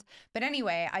banned. But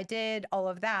anyway, I did all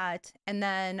of that. And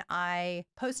then I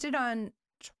posted on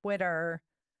Twitter.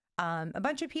 A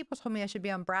bunch of people told me I should be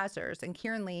on Brazzers, and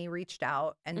Kieran Lee reached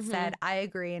out and said, I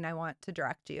agree, and I want to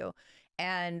direct you.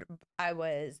 And I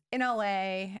was in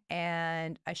LA,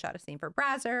 and I shot a scene for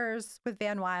Brazzers with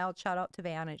Van Wild. Shout out to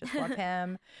Van. I just love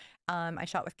him. I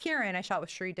shot with Kieran. I shot with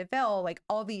Sheree DeVille, like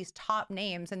all these top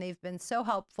names, and they've been so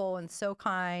helpful and so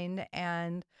kind.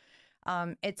 And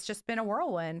it's just been a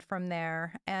whirlwind from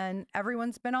there, and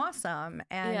everyone's been awesome.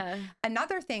 And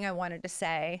another thing I wanted to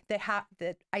say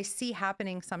that I see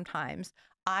happening sometimes,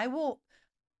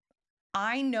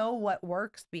 I know what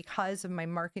works because of my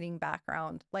marketing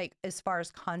background, like as far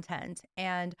as content,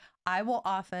 and I will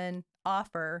often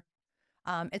offer,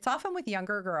 it's often with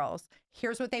younger girls,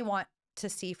 here's what they want to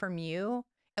see from you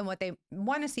and what they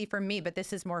want to see from me, but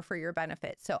this is more for your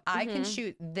benefit. So I can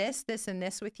shoot this, this, and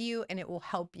this with you, and it will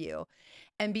help you.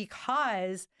 And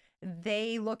because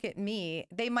they look at me,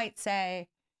 they might say,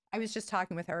 I was just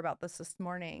talking with her about this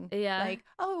morning. Like,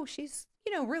 oh, she's,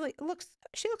 really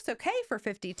she looks okay for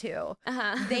 52.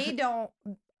 They don't.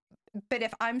 But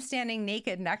if I'm standing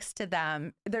naked next to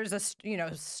them, there's a,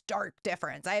 stark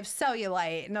difference. I have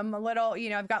cellulite, and I'm a little,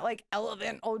 I've got like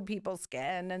elephant old people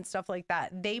skin and stuff like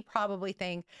that. They probably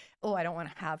think, oh, I don't want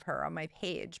to have her on my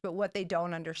page. But what they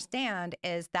don't understand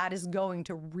is that is going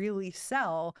to really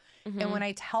sell. And when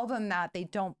I tell them that, they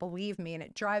don't believe me, and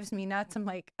it drives me nuts. I'm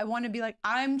like, I want to be like,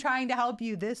 I'm trying to help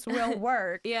you. This will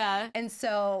work. And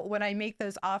so when I make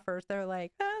those offers, they're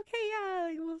like, okay,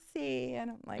 yeah, we'll see.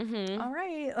 And I'm like, all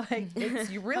right, like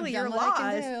it's really your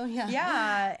loss.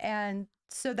 And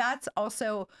so that's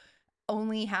also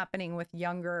only happening with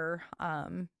younger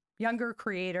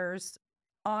creators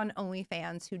on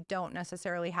OnlyFans who don't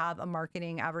necessarily have a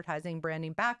marketing, advertising,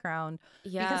 branding background.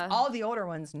 Because all the older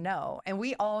ones know, and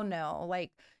we all know,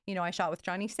 like, I shot with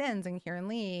Johnny Sins and Kieran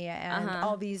Lee and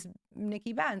all these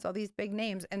Nikki Benz, all these big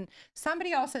names. And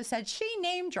somebody also said, she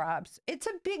name drops. It's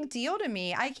a big deal to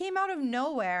me. I came out of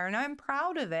nowhere, and I'm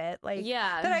proud of it. Like,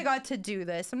 that I got to do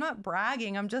this. I'm not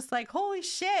bragging. I'm just like, holy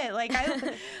shit. Like,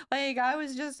 I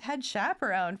was just head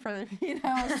chaperone for,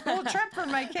 a school trip for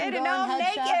my kid, and now I'm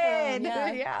naked.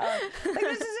 Like,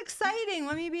 this is exciting.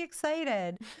 Let me be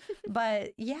excited.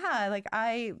 But yeah, like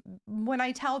when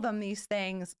I tell them these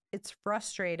things, it's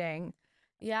frustrating.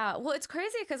 Yeah, well, it's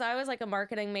crazy because I was like a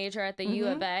marketing major at the U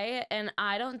of A, and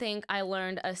I don't think I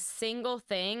learned a single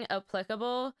thing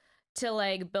applicable to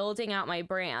like building out my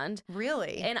brand.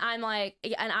 Really? And I'm like,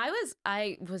 and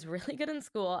I was really good in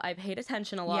school. I paid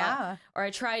attention a lot. Yeah. Or I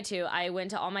tried to. I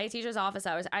went to all my teachers' office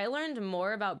hours. I learned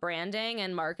more about branding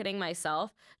and marketing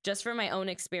myself just from my own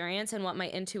experience and what my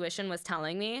intuition was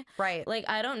telling me. Right. Like,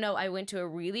 I don't know. I went to a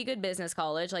really good business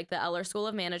college, like the Eller School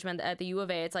of Management at the U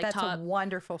of A. It's like That's a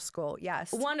wonderful school.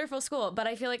 Yes. Wonderful school. But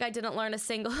I feel like I didn't learn a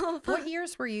single. What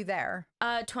years were you there?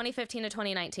 2015 to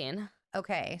 2019.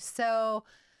 Okay. So,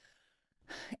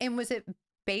 and was it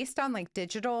based on like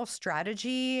digital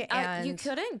strategy? And you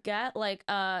couldn't get like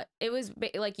it was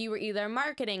like you were either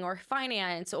marketing or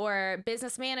finance or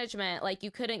business management. Like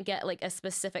you couldn't get like a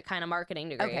specific kind of marketing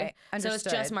degree. Okay, understood. So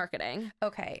it's just marketing.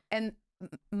 Okay. And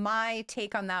my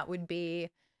take on that would be,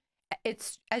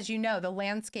 it's, as you know, the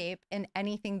landscape in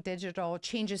anything digital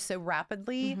changes so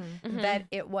rapidly that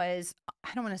it was,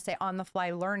 I don't want to say on the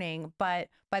fly learning, but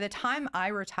by the time I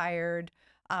retired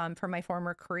from my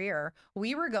former career,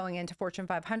 we were going into Fortune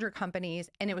 500 companies,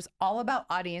 and it was all about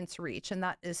audience reach. And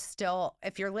that is still,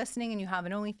 if you're listening and you have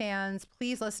an OnlyFans,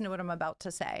 please listen to what I'm about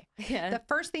to say. Yeah. The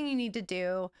first thing you need to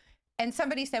do, and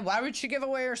somebody said, why would she give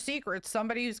away her secrets?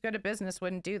 Somebody who's good at business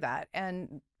wouldn't do that.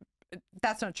 And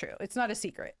that's not true. It's not a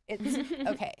secret. It's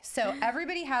okay. So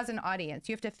everybody has an audience.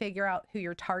 You have to figure out who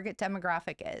your target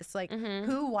demographic is. Like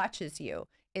who watches you?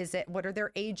 Is it, what are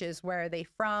their ages? Where are they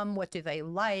from? What do they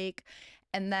like?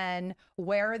 And then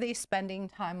where are they spending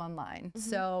time online?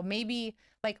 So maybe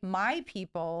like my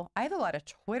people, I have a lot of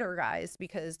Twitter guys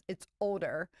because it's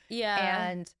older. Yeah.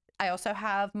 And I also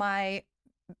have my,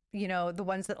 you know, the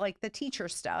ones that like the teacher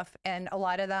stuff, and a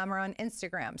lot of them are on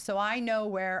Instagram. So I know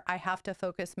where I have to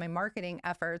focus my marketing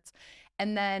efforts.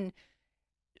 And then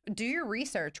do your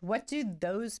research. What do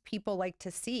those people like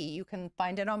to see? You can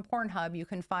find it on Pornhub. You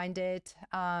can find it.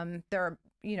 There are,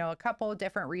 you know, a couple of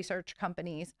different research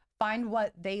companies. Find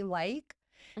what they like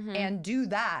and do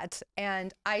that.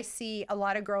 And I see a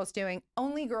lot of girls doing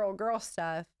only girl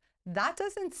stuff. That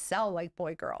doesn't sell like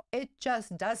boy girl. It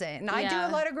just doesn't. And I do a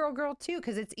lot of girl too,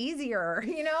 because it's easier,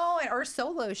 you know, or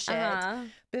solo shit.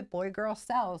 But boy girl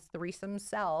sells, threesomes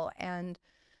sell. And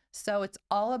so it's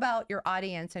all about your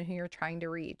audience and who you're trying to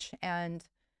reach. And,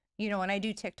 you know, when I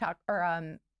do TikTok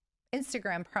or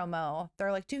Instagram promo,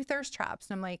 they're like, do thirst traps.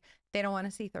 And I'm like, they don't want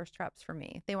to see thirst traps for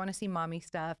me. They want to see mommy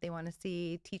stuff. They want to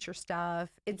see teacher stuff.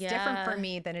 It's different for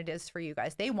me than it is for you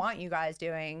guys. They want you guys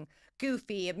doing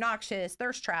goofy, obnoxious,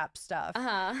 thirst trap stuff.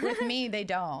 With me, they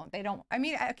don't. They don't. I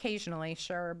mean, occasionally,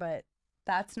 sure, but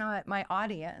that's not my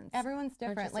audience. Everyone's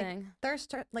different.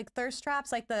 Like thirst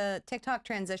traps, like the TikTok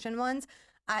transition ones.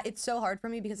 It's so hard for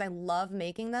me because I love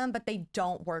making them, but they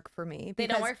don't work for me. They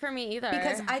don't work for me either.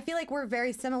 Because I feel like we're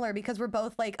very similar because we're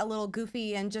both like a little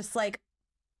goofy and just like,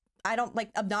 I don't like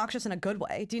obnoxious in a good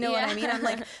way. Do you know what I mean? I'm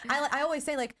like, I always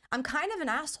say like, I'm kind of an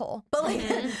asshole, but like,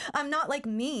 I'm not like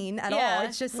mean at all.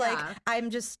 It's just like,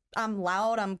 I'm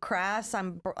loud, I'm crass,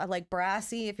 I'm like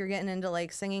brassy if you're getting into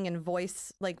like singing and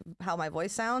voice, like how my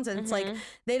voice sounds. And it's like,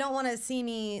 they don't want to see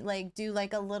me like do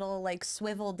like a little like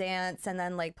swivel dance and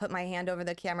then like put my hand over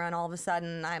the camera and all of a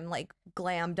sudden I'm like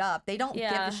glammed up. They don't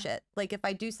give a shit. Like if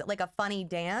I do like a funny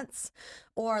dance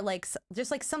or like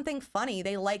just like something funny,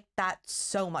 they like that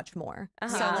so much more.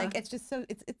 So like it's just so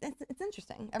it's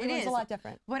interesting. Everyone's a lot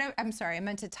different. I'm sorry, I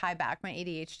meant to tie back. My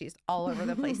ADHD is all over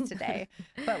the place today.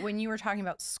 But when you were talking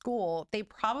about school, they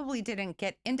probably didn't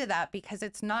get into that because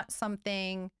it's not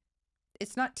something,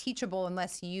 it's not teachable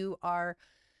unless you are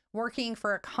working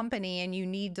for a company and you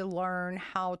need to learn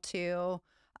how to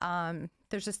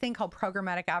there's this thing called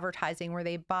programmatic advertising where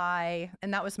they buy,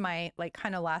 and that was my like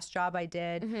kind of last job I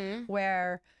did,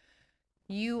 where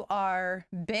you are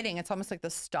bidding. It's almost like the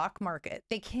stock market.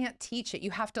 They can't teach it.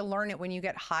 You have to learn it when you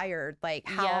get hired, like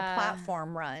how a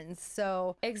platform runs.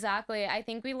 So exactly. I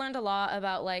think we learned a lot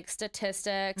about like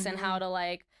statistics and how to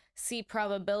like see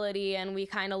probability, and we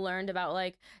kind of learned about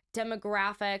like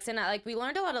demographics, and like we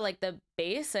learned a lot of like the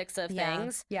basics of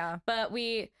things. But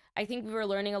I think we were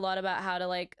learning a lot about how to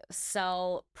like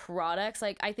sell products.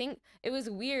 Like I think it was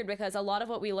weird because a lot of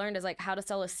what we learned is like how to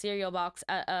sell a cereal box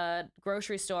at a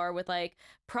grocery store with like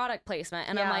product placement.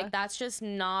 And I'm like, that's just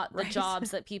not the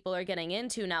jobs that people are getting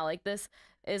into now. Like this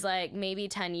is like maybe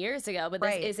 10 years ago, but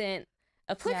this isn't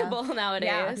applicable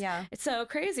nowadays. It's so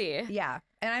crazy. And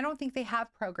I don't think they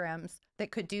have programs that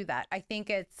could do that. I think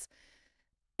it's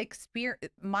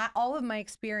all of my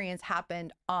experience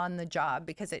happened on the job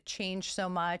because it changed so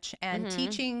much. And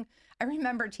teaching, I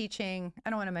remember teaching, I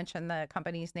don't want to mention the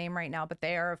company's name right now, but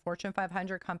they are a Fortune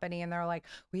 500 company, and they're like,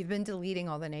 we've been deleting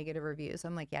all the negative reviews.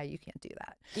 I'm like, yeah, you can't do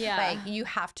that. Yeah. Like, you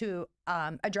have to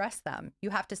address them. You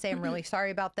have to say, I'm really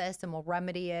sorry about this, and we'll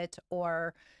remedy it.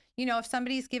 Or, you know, if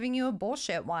somebody's giving you a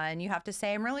bullshit one, you have to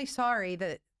say, I'm really sorry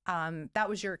that that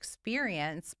was your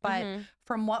experience, but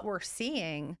from what we're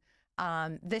seeing,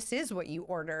 this is what you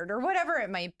ordered, or whatever it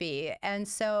might be. And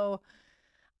so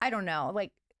I don't know,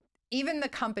 like, even the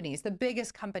companies, the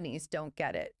biggest companies, don't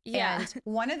get it. Yeah. And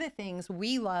one of the things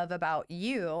we love about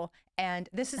you, and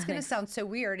this is going to sound so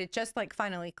weird, it just like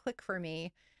finally clicked for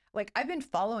me. Like, I've been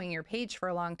following your page for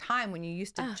a long time when you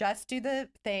used to just do the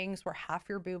things where half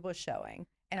your boob was showing.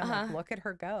 And I'm like, look at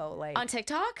her go. Like, on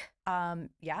TikTok?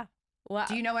 Yeah. Wow.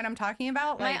 Do you know what I'm talking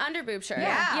about? Like, my underboob shirt.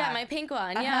 Yeah, my pink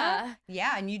one. Yeah.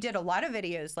 Yeah, and you did a lot of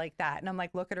videos like that. And I'm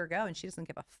like, look at her go. And she doesn't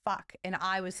give a fuck. And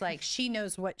I was like, she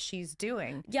knows what she's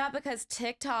doing. Yeah, because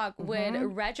TikTok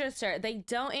would register. They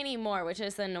don't anymore, which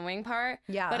is the annoying part.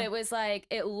 Yeah. But it was like,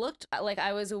 it looked like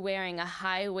I was wearing a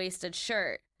high-waisted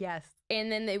shirt. Yes. And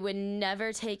then they would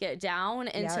never take it down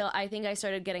until I think I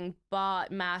started getting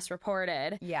mass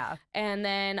reported. Yeah. And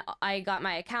then I got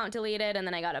my account deleted, and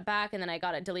then I got it back, and then I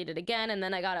got it deleted again, and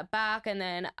then I got it back, and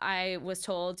then I was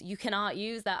told you cannot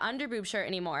use that underboob shirt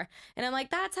anymore. And I'm like,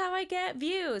 that's how I get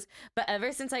views. But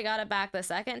ever since I got it back the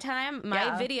second time,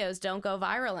 my videos don't go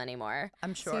viral anymore.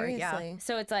 I'm sure. Seriously. Yeah.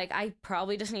 So it's like, I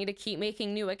probably just need to keep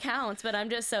making new accounts, but I'm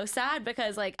just so sad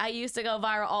because, like, I used to go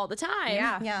viral all the time.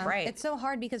 Yeah. Right. It's so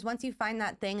hard because once you find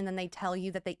that thing and then they tell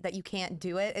you that you can't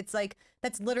do it, it's like,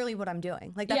 that's literally what I'm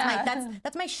doing. Like,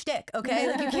 that's my shtick, okay?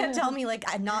 Like, you can't tell me, like,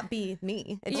 not be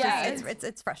me. It's just,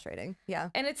 it's frustrating. Yeah.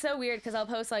 And it's so weird because I'll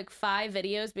post like 5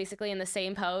 videos basically in the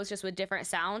same pose, just with different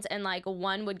sounds, and like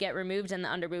one would get removed in the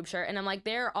underboob shirt, and I'm like,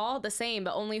 they're all the same,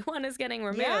 but only one is getting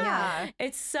removed. Yeah.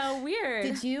 It's so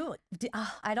weird.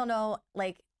 I don't know,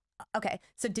 like, okay,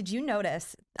 so did you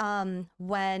notice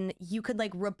when you could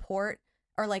like report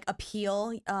or like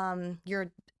appeal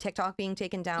your TikTok being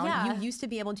taken down, you used to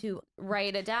be able to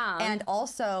write it down and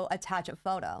also attach a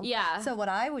photo. Yeah. So what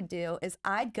I would do is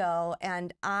I'd go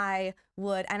and I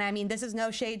would, and I mean, this is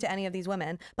no shade to any of these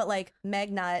women, but like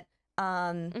Meg Nut,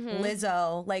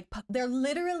 Lizzo, like they're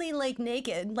literally like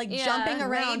naked, like jumping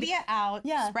around. Labia out,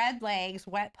 spread legs,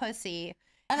 wet pussy.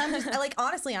 And I'm just like,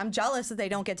 honestly, I'm jealous that they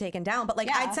don't get taken down. But like,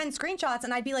 I'd send screenshots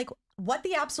and I'd be like, what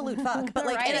the absolute fuck? But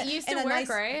like, it used to work, nice,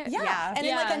 right? Yeah. And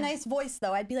in like a nice voice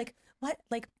though, I'd be like, what?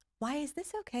 Like, why is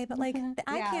this okay? But like,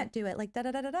 I can't do it. Like, da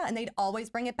da da da da. And they'd always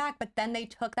bring it back. But then they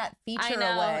took that feature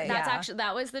away. That's actually,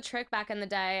 that was the trick back in the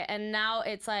day. And now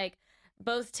it's like,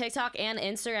 both TikTok and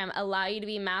Instagram allow you to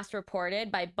be mass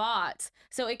reported by bots.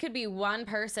 So it could be one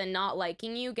person not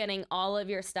liking you, getting all of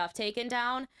your stuff taken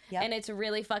down. Yep. And it's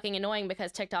really fucking annoying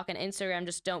because TikTok and Instagram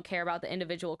just don't care about the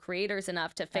individual creators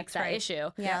enough to fix that issue.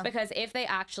 Yeah. Because if they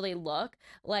actually look,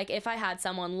 like if I had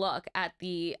someone look at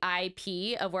the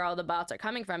IP of where all the bots are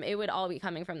coming from, it would all be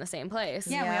coming from the same place.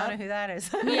 Yeah, we all know who that is.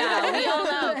 Yeah, we all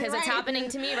know because it's happening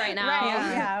to me right now.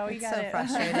 Right. Yeah, we got so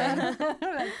frustrating.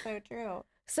 That's so true.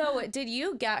 So did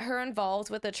you get her involved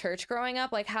with the church growing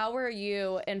up? Like, how were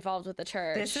you involved with the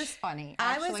church? This is funny.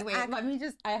 Actually, let me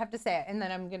just, I have to say it, and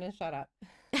then I'm going to shut up.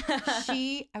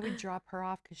 I would drop her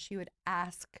off because she would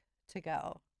ask to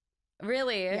go.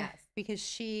 Really? Yes,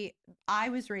 because I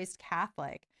was raised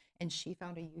Catholic, and she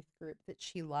found a youth group that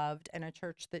she loved and a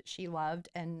church that she loved,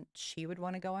 and she would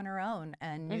want to go on her own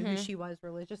and knew who she was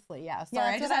religiously. Yeah,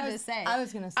 sorry, I just had to say. I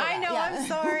was gonna say. I know. I'm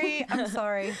sorry. I'm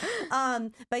sorry.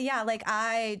 But yeah, like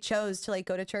I chose to like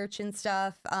go to church and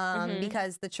stuff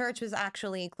because the church was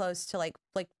actually close to like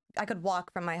I could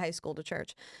walk from my high school to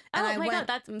church. And oh my God,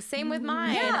 that's same with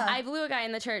mine. Yeah. I blew a guy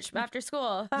in the church after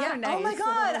school. Yeah. Nice. Oh my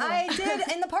God, I did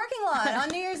in the parking lot on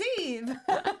New Year's Eve.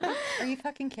 Are you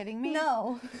fucking kidding me?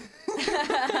 No.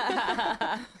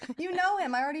 You know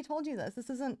him. I already told you this. This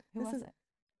isn't. Who was it?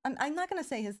 I'm not gonna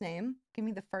say his name. Give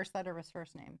me the first letter of his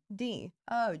first name. D.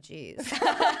 Oh, geez.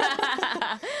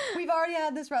 We've already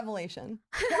had this revelation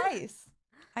twice.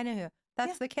 I know who.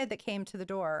 That's the kid that came to the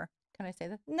door. Can I say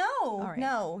that? No, right.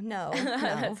 no.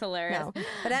 That's hilarious. No.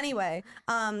 But anyway,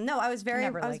 no, I was very. I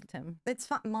never liked him. It's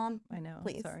fine, Mom. I know.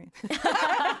 Please. Sorry.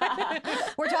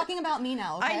 We're talking about me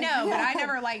now. Okay? I know, but I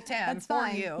never liked him. That's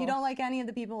fine. You don't like any of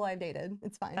the people I've dated.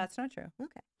 It's fine. That's not true.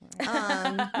 Okay.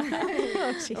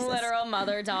 Literal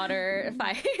mother-daughter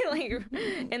fight, like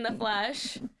in the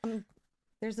flesh.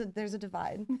 There's a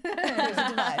divide. There's a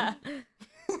divide.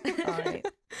 All right.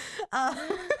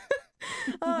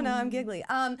 Oh no, I'm giggly.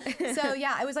 So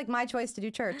yeah, it was like my choice to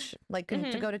do church, like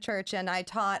to go to church, and I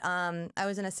taught. I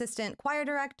was an assistant choir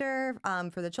director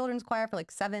for the children's choir for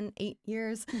like 7-8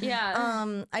 years.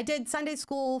 Yeah. I did Sunday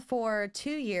school for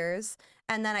 2 years,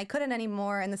 and then I couldn't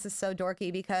anymore. And this is so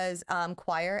dorky because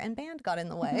choir and band got in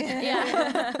the way.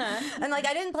 Yeah. And like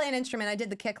I didn't play an instrument. I did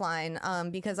the kick line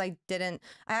because I didn't.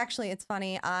 I actually, it's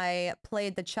funny. I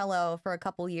played the cello for a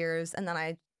couple years, and then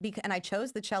I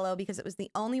chose the cello because it was the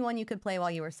only one you could play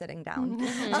while you were sitting down.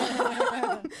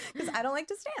 Because I don't like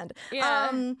to stand.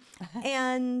 Yeah.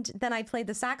 And then I played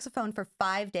the saxophone for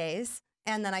 5 days.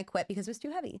 And then I quit because it was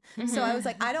too heavy. So I was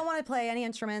like, I don't want to play any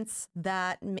instruments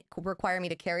that require me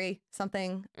to carry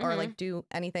something or like do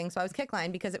anything. So I was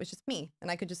kickline because it was just me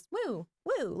and I could just woo,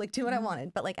 like do what I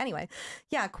wanted. But like, anyway,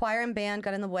 yeah, choir and band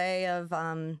got in the way of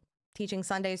teaching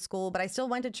Sunday school, but I still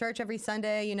went to church every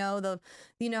Sunday. You know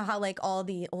how like all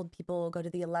the old people go to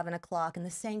the 11 o'clock in the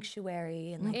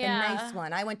sanctuary and like the nice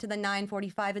one. I went to the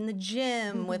 9:45 in the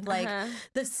gym with like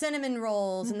the cinnamon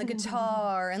rolls and the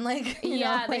guitar and like you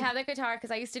know, they have the guitar because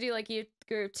I used to do like youth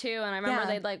group too, and I remember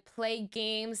they'd like play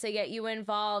games to get you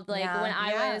involved. Like when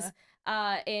I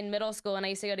was in middle school and I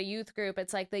used to go to youth group,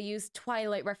 it's like they use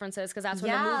Twilight references because that's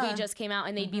when the movie just came out,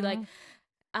 and they'd be like.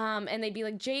 And they'd be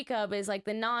like, Jacob is like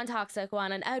the non-toxic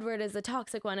one, and Edward is the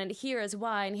toxic one, and here is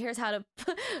why, and here's how to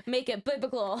make it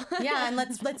biblical. Yeah, and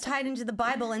let's tie it into the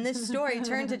Bible. And this story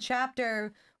turn to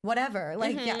chapter whatever.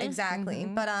 Like, yeah, exactly.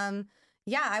 But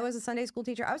yeah, I was a Sunday school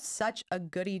teacher. I was such a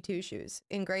goody two shoes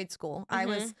in grade school. I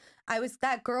was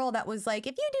that girl that was like,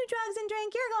 if you do drugs and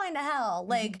drink, you're going to hell.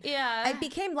 Like, it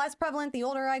became less prevalent the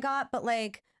older I got, but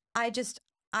like,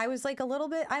 I was like a little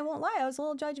bit, I won't lie, I was a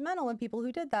little judgmental of people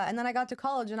who did that. And then I got to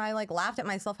college and I like laughed at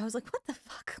myself. I was like, what the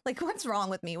fuck? Like, what's wrong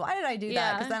with me? Why did I do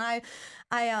that? Because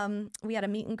then we had a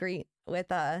meet and greet with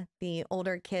the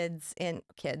older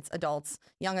adults,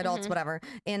 young adults, whatever,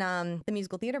 in the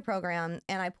musical theater program.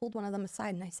 And I pulled one of them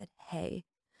aside and I said, hey,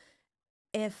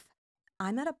 if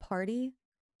I'm at a party,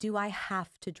 do I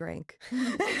have to drink?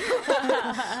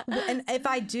 And if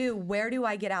I do, where do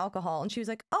I get alcohol? And she was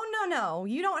like, oh, no,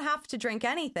 you don't have to drink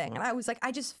anything. And I was like,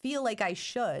 I just feel like I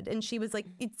should. And she was like,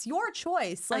 it's your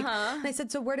choice. Like, and I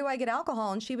said, so where do I get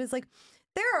alcohol? And she was like,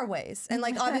 there are ways. And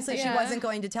like, obviously she wasn't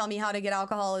going to tell me how to get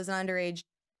alcohol as an underage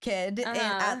kid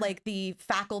at like the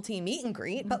faculty meet and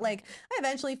greet, but like I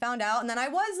eventually found out, and then I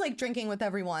was like drinking with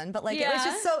everyone, but like it was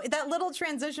just so, that little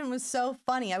transition was so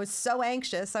funny. I was so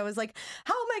anxious. I was like,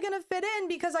 how am I gonna fit in?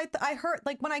 Because I heard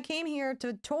like when I came here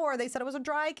to tour, they said it was a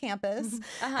dry campus,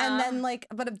 and then like,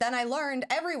 but then I learned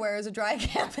everywhere is a dry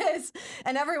campus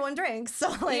and everyone drinks, so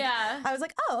like I was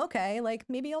like, oh, okay, like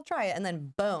maybe I'll try it, and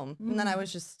then boom, and then I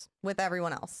was just with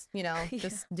everyone else, you know,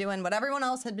 just doing what everyone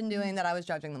else had been doing that I was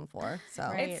judging them for.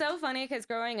 So it's so funny because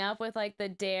growing up with like the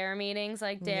DARE meetings,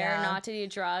 like DARE not to do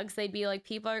drugs, they'd be like,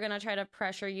 people are going to try to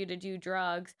pressure you to do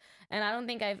drugs. And I don't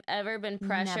think I've ever been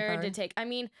pressured to take, I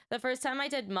mean, the first time I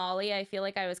did Molly, I feel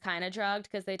like I was kind of drugged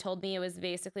because they told me it was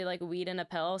basically like weed in a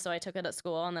pill. So I took it at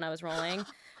school and then I was rolling.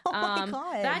 Oh my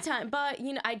God. That time, but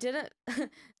you know, I didn't,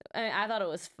 I thought it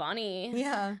was funny.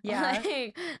 Yeah.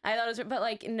 Like, I thought it was, but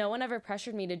like no one ever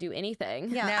pressured me to do anything.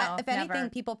 Yeah. If anything,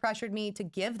 people pressured me to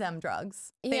give them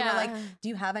drugs. They were like, do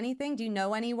you have anything? Do you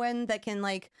know anyone that can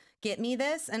like get me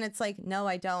this? And it's like, no,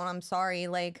 I don't. I'm sorry.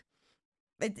 Like,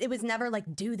 it was never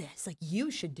like, do this. Like,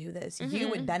 you should do this. You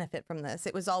would benefit from this.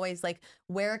 It was always like,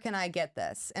 where can I get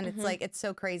this? And it's like, it's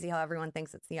so crazy how everyone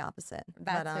thinks it's the opposite.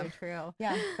 That's so true.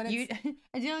 Yeah. But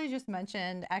Adelia just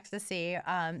mentioned ecstasy.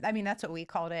 I mean, that's what we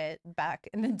called it back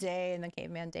in the day, in the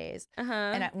caveman days.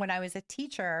 And when I was a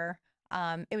teacher,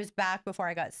 it was back before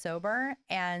I got sober,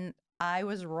 and I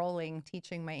was rolling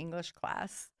teaching my English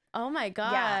class. Oh my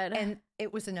God. Yeah, and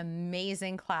it was an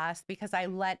amazing class because I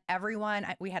let everyone,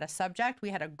 we had a subject, we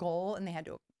had a goal, and they had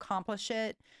to accomplish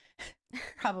it.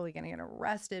 Probably going to get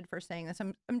arrested for saying this.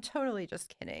 I'm totally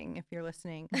just kidding if you're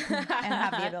listening and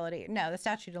have the ability. No, the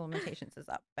statute of limitations is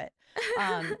up, but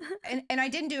and I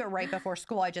didn't do it right before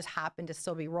school. I just happened to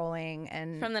still be rolling,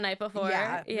 and from the night before.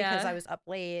 Yeah, because I was up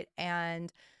late,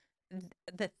 and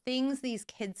the things these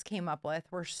kids came up with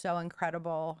were so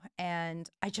incredible. And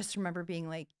I just remember being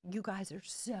like, you guys are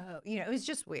so, you know, it was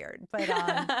just weird. But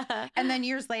and then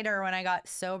years later when I got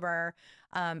sober,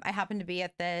 I happened to be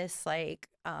at this like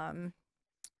we're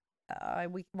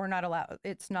not allowed,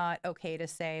 it's not okay to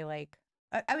say like,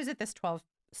 I was at this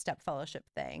 12-step fellowship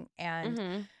thing,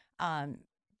 and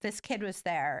this kid was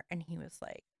there, and he was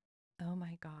like, oh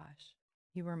my gosh,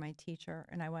 you were my teacher.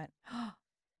 And I went, oh,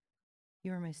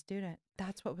 you were my student.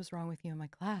 That's what was wrong with you in my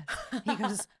class. He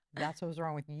goes, that's what was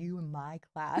wrong with you in my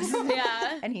class.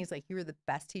 Yeah. And he's like, you were the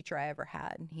best teacher I ever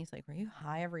had. And he's like, were you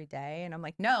high every day? And I'm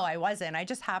like, no, I wasn't. I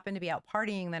just happened to be out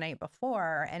partying the night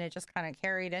before, and it just kind of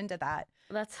carried into that.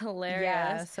 That's hilarious.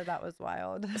 Yeah, so that was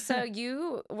wild. So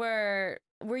you were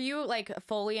you like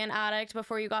fully an addict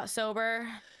before you got sober?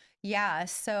 Yeah.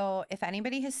 So if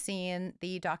anybody has seen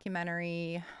the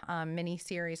documentary mini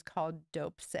series called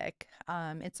Dope Sick,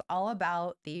 it's all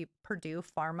about the Purdue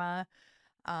Pharma,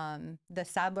 the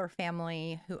Sadler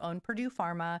family who owned Purdue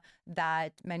Pharma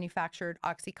that manufactured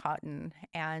OxyContin.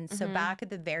 And so back at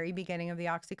the very beginning of the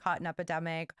OxyContin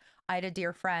epidemic, I had a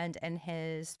dear friend and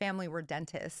his family were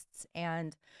dentists.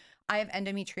 And I have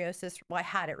endometriosis. Well, I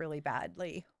had it really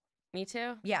badly. Me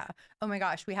too. Yeah. Oh my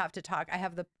gosh, we have to talk. I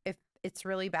have if it's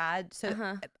really bad.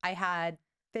 So I had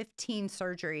 15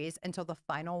 surgeries until the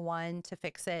final one to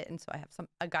fix it. And so I have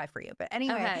a guy for you. But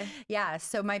anyway, yeah.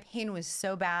 So my pain was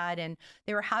so bad. And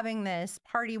they were having this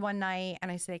party one night.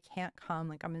 And I said, I can't come.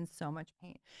 Like, I'm in so much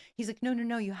pain. He's like,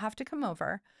 no, you have to come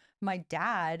over. My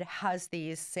dad has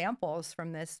these samples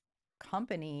from this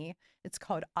company. It's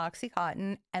called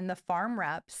OxyContin. And the farm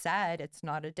rep said it's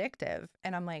not addictive.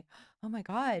 And I'm like, oh my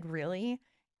God, really?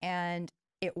 And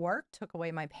it worked, took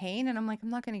away my pain. And I'm like, I'm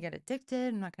not going to get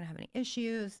addicted. I'm not going to have any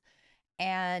issues.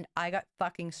 And I got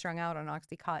fucking strung out on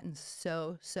OxyContin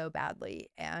so badly.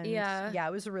 And yeah,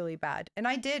 it was really bad. And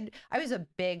I was a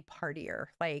big partier.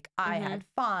 Like I had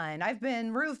fun. I've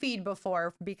been roofied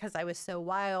before because I was so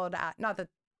wild. Not that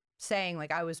saying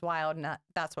like I was wild and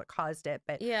that's what caused it.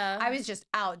 But yeah, I was just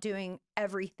out doing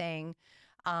everything.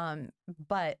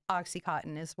 But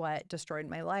OxyContin is what destroyed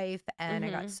my life. And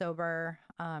I got sober,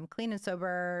 clean and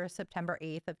sober September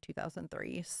 8th of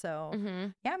 2003. So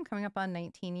yeah, I'm coming up on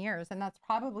 19 years. And that's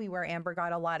probably where Amber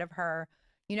got a lot of her,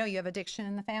 you know, you have addiction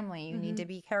in the family, you need to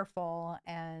be careful.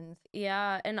 And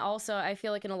yeah. And also I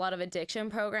feel like in a lot of addiction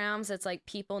programs, it's like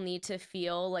people need to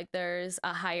feel like there's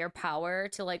a higher power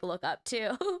to like look up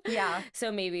to. Yeah.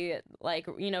 So maybe like,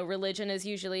 you know, religion is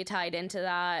usually tied into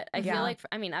that. I feel like,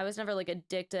 I mean, I was never like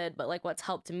addicted, but like what's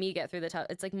helped me get through the tough,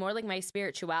 it's like more like my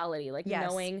spirituality, like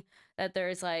knowing that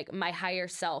there's like my higher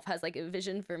self has like a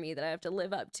vision for me that I have to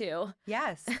live up to.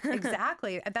 Yes,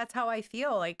 exactly. That's how I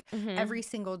feel like every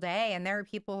single day. And there are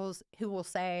people who will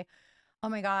say, oh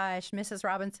my gosh, Mrs.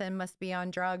 Robinson must be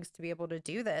on drugs to be able to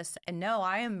do this. And no,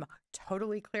 I am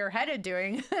totally clear-headed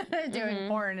doing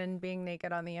porn and being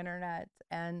naked on the internet.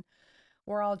 And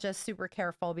we're all just super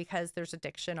careful because there's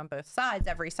addiction on both sides,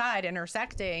 every side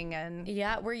intersecting. And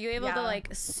yeah, were you able to like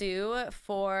sue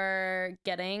for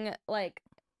getting like,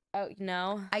 oh,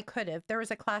 no? I could have. There was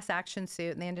a class action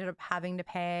suit and they ended up having to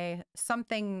pay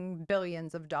something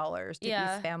billions of dollars to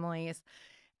these families.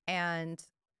 And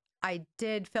I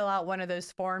did fill out one of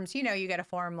those forms. You know, you get a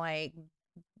form like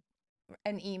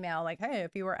an email like, hey,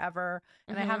 if you were ever,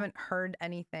 and I haven't heard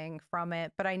anything from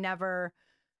it, but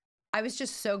I was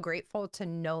just so grateful to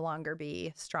no longer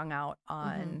be strung out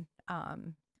on,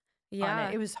 on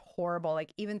it. It was horrible.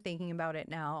 Like even thinking about it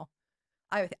now,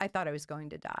 I thought I was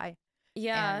going to die.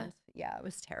 Yeah. And yeah, it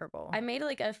was terrible. I made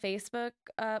like a Facebook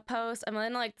post. I'm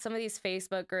in like some of these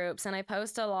Facebook groups and I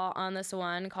post a lot on this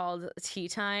one called Tea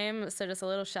Time. So just a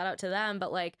little shout out to them.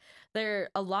 But like they're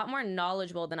a lot more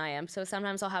knowledgeable than I am. So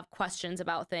sometimes I'll have questions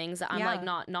about things that I'm like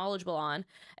not knowledgeable on.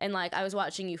 And like I was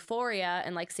watching Euphoria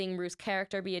and like seeing Ruth's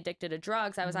character be addicted to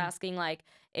drugs. I was asking like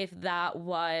if that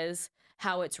was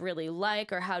how it's really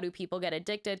like or how do people get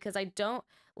addicted? Because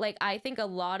I think a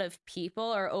lot of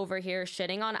people are over here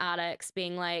shitting on addicts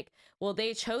being like, well,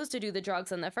 they chose to do the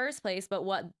drugs in the first place. But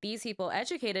what these people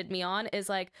educated me on is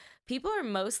like people are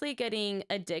mostly getting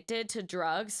addicted to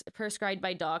drugs prescribed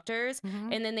by doctors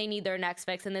and then they need their next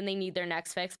fix and then they need their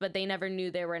next fix, but they never knew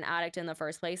they were an addict in the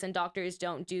first place. And doctors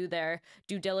don't do their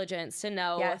due diligence to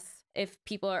know if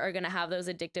people are going to have those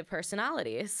addictive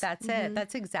personalities. That's it.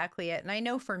 That's exactly it. And I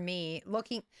know for me,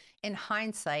 looking in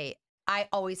hindsight, I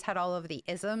always had all of the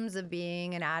isms of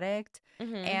being an addict.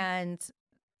 And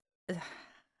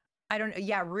I don't know.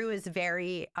 Yeah, Rue is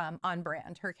very on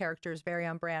brand. Her character is very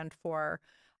on brand for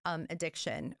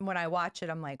addiction. When I watch it,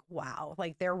 I'm like, wow,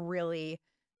 like they're really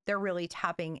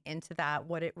tapping into that,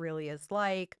 what it really is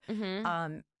like.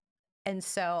 And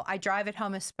so I drive it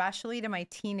home, especially to my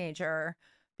teenager,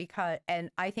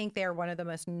 and I think they're one of the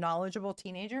most knowledgeable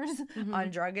teenagers on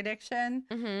drug addiction.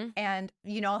 And,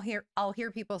 you know, I'll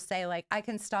hear people say like, I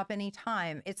can stop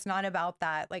anytime. It's not about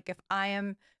that. Like if I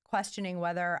am questioning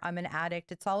whether I'm an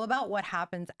addict, it's all about what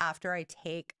happens after I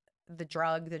take the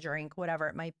drug, the drink, whatever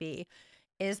it might be.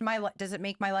 does it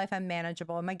make my life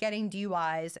unmanageable? Am I getting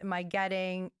DUIs? Am I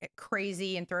getting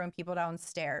crazy and throwing people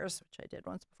downstairs, which I did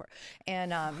once before?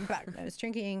 And back when I was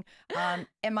drinking,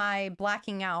 am I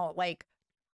blacking out? Like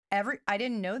I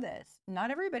didn't know this.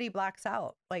 Not everybody blacks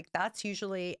out. Like that's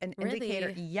usually an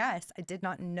indicator. Yes, I did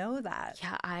not know that.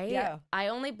 Yeah, I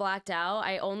only blacked out.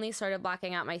 I only started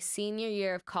blacking out my senior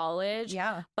year of college.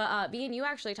 Yeah. But me and you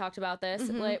actually talked about this.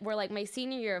 Where like my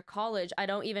senior year of college, I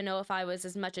don't even know if I was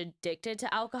as much addicted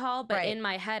to alcohol, but in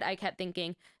my head I kept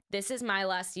thinking, this is my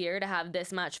last year to have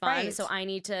this much fun. So I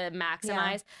need to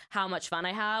maximize how much fun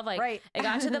I have. Like it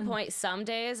got to the point some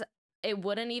days it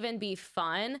wouldn't even be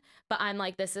fun, but I'm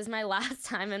like, this is my last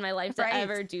time in my life to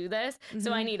ever do this.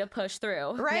 So I need to push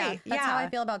through. That's how I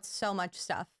feel about so much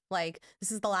stuff. Like,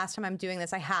 this is the last time I'm doing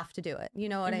this. I have to do it. You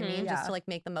know what I mean? Just to like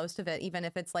make the most of it, even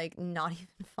if it's like not even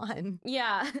fun.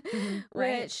 Yeah.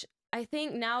 Which I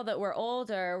think now that we're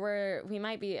older, we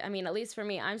might be, I mean, at least for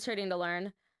me, I'm starting to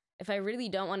learn if I really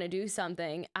don't want to do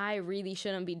something, I really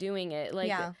shouldn't be doing it.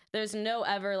 Like, there's no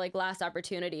ever like last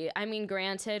opportunity. I mean,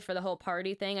 granted, for the whole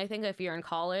party thing, I think if you're in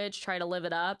college, try to live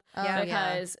it up.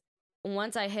 Because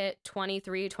once I hit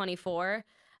 23, 24,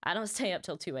 I don't stay up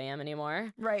till 2 a.m.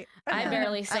 anymore. Right. I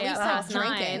barely stay up past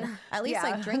 9. At least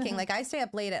like drinking. Like I stay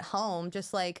up late at home,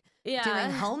 just like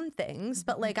doing home things.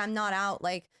 But like I'm not out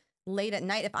like late at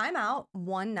night. If I'm out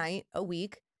one night a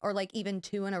week or like even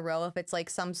 2 in a row, if it's like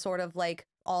some sort of like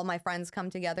all my friends come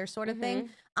together sort of thing,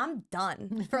 I'm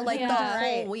done for like the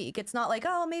whole week. It's not like,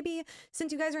 oh, maybe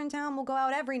since you guys are in town, we'll go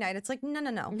out every night. It's like,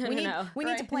 no. We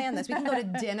need to plan this. We can go to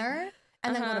dinner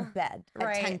and then go to bed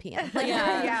at 10 p.m.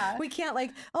 Like, we can't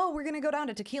like, oh, we're going to go down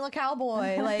to Tequila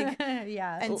Cowboy, like,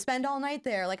 and spend all night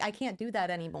there. Like, I can't do that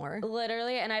anymore.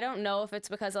 Literally. And I don't know if it's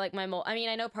because of like my mold. I mean,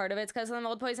 I know part of it's because of the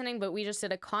mold poisoning, but we just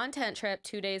did a content trip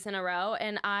 2 days in a row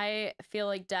and I feel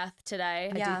like death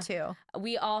today. I do too.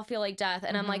 We all feel like death.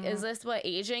 And I'm like, is this what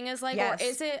aging is like? Or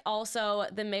is it also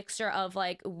the mixture of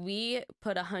like, we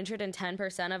put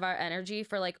 110% of our energy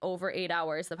for like over 8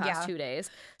 hours the past 2 days.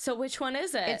 So which one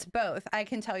is it? It's both. I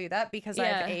can tell you that because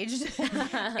I've aged.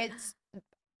 It's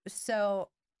so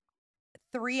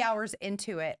 3 hours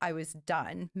into it, I was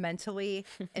done mentally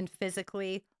and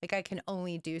physically. Like I can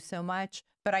only do so much,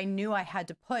 but I knew I had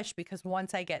to push because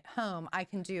once I get home, I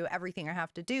can do everything I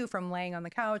have to do from laying on the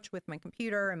couch with my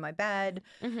computer and my bed.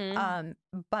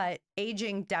 But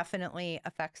aging definitely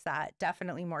affects that.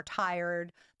 Definitely more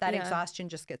tired. That exhaustion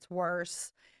just gets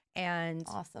worse. And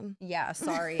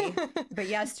sorry. But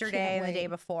yesterday and the day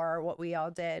before, what we all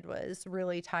did was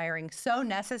really tiring. So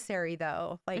necessary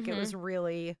though. Like it was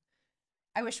really,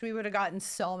 I wish we would have gotten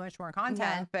so much more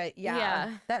content, but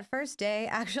that first day,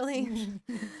 actually,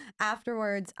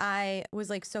 afterwards, I was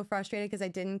like so frustrated because I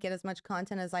didn't get as much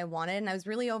content as I wanted. And I was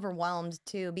really overwhelmed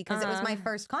too, because it was my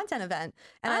first content event.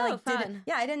 And I like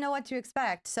I didn't know what to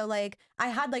expect. So like I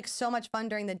had like so much fun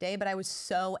during the day, but I was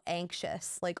so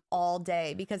anxious like all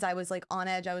day because I was like on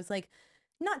edge. I was like,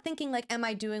 not thinking like, am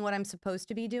I doing what I'm supposed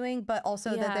to be doing? But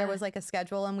also that there was like a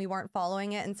schedule and we weren't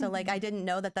following it. And so like, I didn't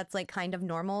know that that's like kind of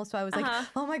normal. So I was like,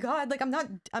 oh my God, like I'm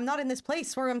not in this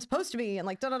place where I'm supposed to be. And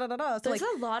like, So there's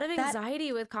a lot of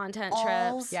anxiety with content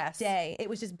trips. Day. It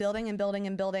was just building and building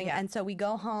and building. Yeah. And so we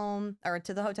go home or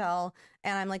to the hotel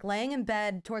and I'm like laying in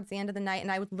bed towards the end of the night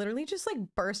and I would literally just like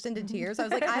burst into tears. I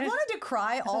was like, I wanted to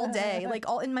cry all day.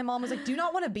 And my mom was like, do you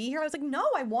not want to be here? I was like, no,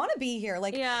 I want to be here.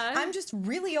 Like, I'm just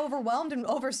really overwhelmed and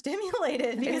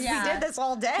overstimulated because we did this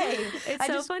all day. It's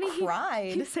so funny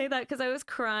you say that because I was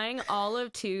crying all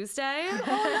of Tuesday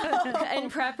in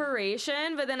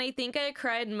preparation, but then I think I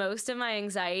cried most of my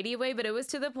anxiety away, but it was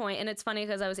to the point, and it's funny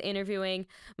because I was interviewing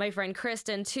my friend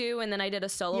Kristen too, and then I did a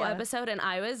solo episode and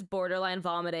I was borderline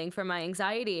vomiting from my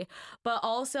anxiety. But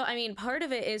also, I mean, part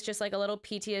of it is just like a little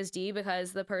PTSD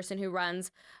because the person who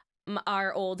runs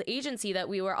our old agency that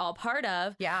we were all part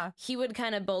of, he would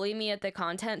kind of bully me at the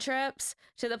content trips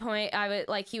to the point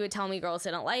he would tell me girls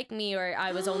didn't like me or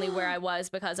I was only where I was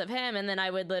because of him, and then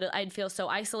I'd feel so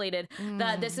isolated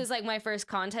that this is like my first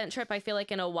content trip I feel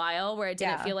like in a while where it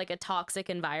didn't feel like a toxic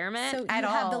environment. So you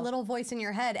have the little voice in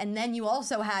your head and then you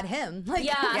also had him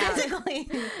physically.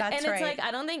 It's like I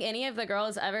don't think any of the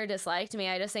girls ever disliked me.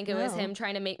 I just think it was him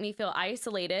trying to make me feel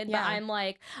isolated. But I'm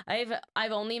like,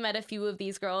 I've only met a few of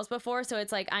these girls before, so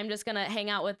it's like I'm just gonna hang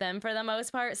out with them for the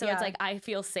most part, so it's like I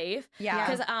feel safe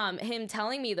because him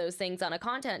telling me those things on a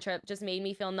content trip just made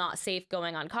me feel not safe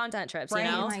going on content trips, you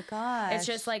know? Oh my gosh, it's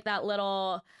just like that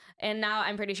little, And now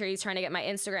I'm pretty sure he's trying to get my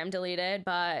Instagram deleted,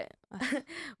 but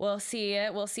we'll see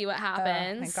it. We'll see what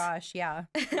happens. Oh my gosh, yeah.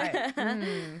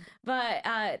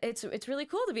 But it's really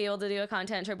cool to be able to do a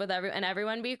content trip with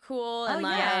everyone be cool and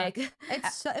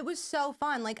it was so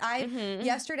fun. Like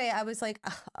yesterday I was like,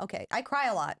 okay, I cry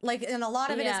a lot. Like, and a lot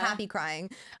of it is happy crying.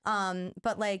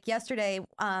 But like yesterday,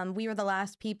 we were the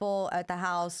last people at the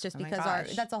house just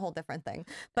because that's a whole different thing.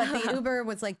 But the Uber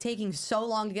was like taking so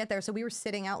long to get there, so we were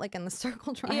sitting out like in the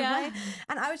circle driveway.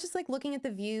 And I was just like looking at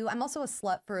the view. I'm also a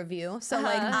slut for a view. So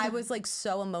like I was like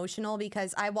so emotional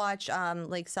because I watch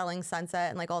like Selling Sunset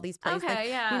and like all these places,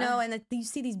 you know, and you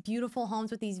see these beautiful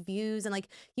homes with these views, and like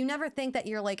you never think that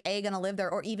you're like gonna live there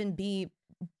or even be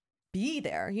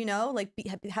there, you know, like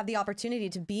have the opportunity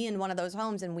to be in one of those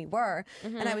homes, and we were.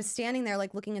 And I was standing there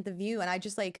like looking at the view, and I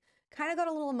just like kind of got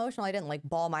a little emotional. I didn't like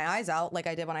bawl my eyes out like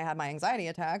I did when I had my anxiety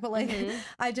attack, but like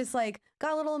I just like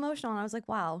got a little emotional, and I was like,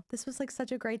 wow, this was like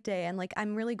such a great day, and like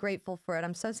I'm really grateful for it.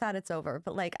 I'm so sad it's over,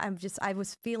 but like I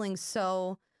was feeling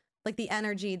so like the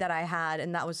energy that I had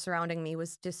and that was surrounding me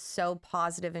was just so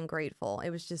positive and grateful. It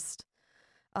was just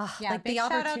like big the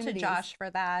shout out to Josh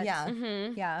for that.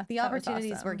 Yeah, the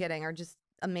opportunities we're getting are just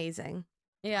amazing.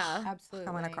 Yeah, absolutely.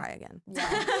 I want to cry again.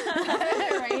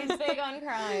 Right, he's big on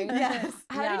crying. Yes.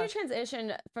 How did you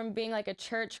transition from being like a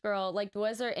church girl? Like,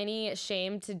 was there any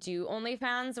shame to do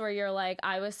OnlyFans where you're like,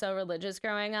 I was so religious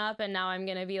growing up and now I'm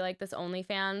gonna be like this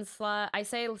OnlyFans slut? I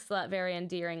say slut very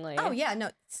endearingly. Oh yeah, no,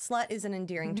 slut is an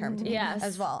endearing term to me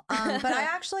as well. But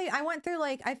I went through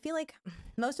like, I feel like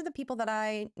most of the people that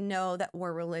I know that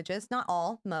were religious, not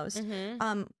all, most,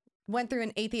 went through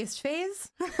an atheist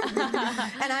phase.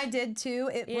 And I did too.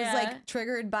 It was like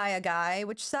triggered by a guy,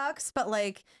 which sucks, but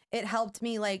like it helped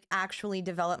me like actually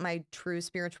develop my true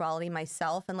spirituality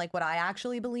myself and like what I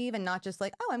actually believe, and not just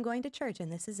like, oh, I'm going to church and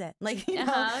this is it. Like, you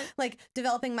know, like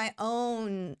developing my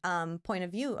own point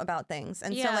of view about things.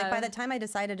 And so like by the time I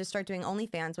decided to start doing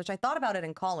OnlyFans, which I thought about it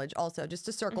in college also, just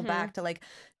to circle back to like,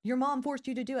 your mom forced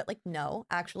you to do it. Like, no,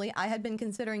 actually I had been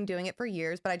considering doing it for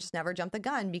years, but I just never jumped the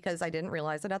gun because I didn't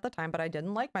realize it at the time, but I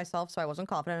didn't like myself, so I wasn't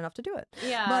confident enough to do it.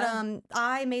 But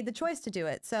I made the choice to do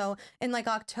it. So in like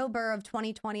October of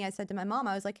 2020, I said to my mom,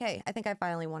 I was like, hey, I think I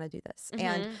finally want to do this.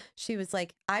 And she was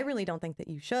like, I really don't think that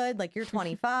you should. Like, you're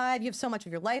 25, you have so much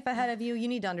of your life ahead of you. You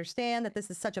need to understand that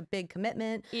this is such a big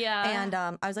commitment. And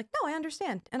I was like, no, I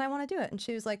understand, and I want to do it. And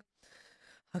she was like,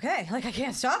 okay, like I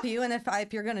can't stop you. And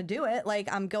if you're going to do it,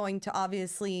 like I'm going to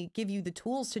obviously give you the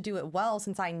tools to do it well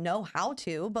since I know how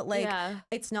to. But like,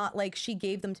 it's not like she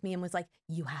gave them to me and was like,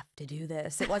 you have to do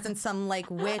this. It wasn't some like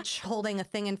witch holding a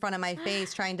thing in front of my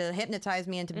face trying to hypnotize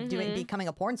me into becoming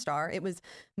a porn star. It was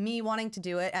me wanting to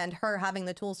do it and her having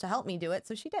the tools to help me do it.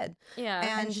 So she did.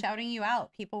 And shouting you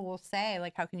out. People will say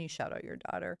like, how can you shout out your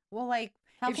daughter? Well, like,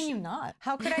 how can you not?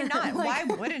 How could I not? Why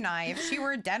wouldn't I? If she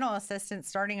were a dental assistant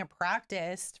starting a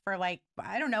practice for like,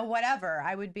 I don't know, whatever,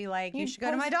 I would be like, you should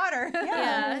go to my daughter.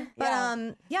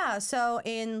 But so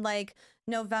in like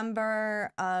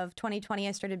November of 2020,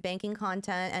 I started banking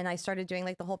content and I started doing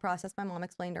like the whole process my mom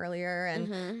explained earlier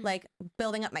and like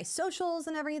building up my socials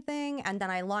and everything. And then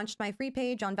I launched my free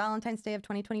page on Valentine's Day of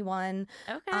 2021.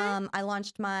 I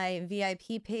launched my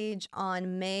VIP page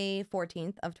on May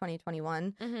 14th of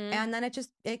 2021. And then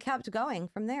it kept going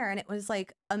from there. And it was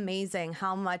like amazing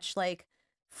how much like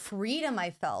freedom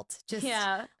I felt. Just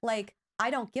like, I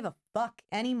don't give a fuck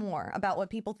anymore about what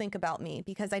people think about me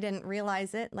because I didn't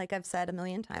realize it, like I've said a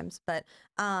million times. But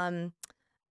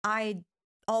I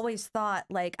always thought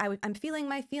like I'm feeling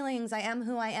my feelings. I am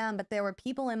who I am. But there were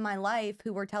people in my life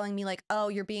who were telling me like, oh,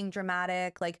 you're being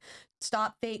dramatic. Like,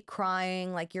 stop fake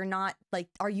crying. Like, you're not like,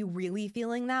 are you really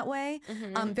feeling that way?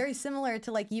 Very similar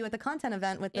to like you at the content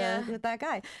event with with that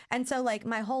guy. And so like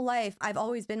my whole life, I've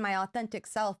always been my authentic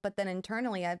self. But then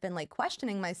internally, I've been like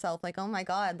questioning myself, like, oh my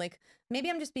God, like maybe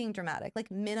I'm just being dramatic,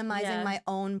 like minimizing my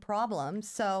own problems.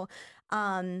 So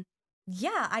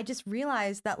yeah, I just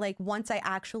realized that like once I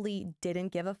actually didn't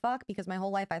give a fuck, because my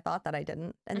whole life I thought that I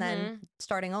didn't, and then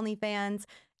starting OnlyFans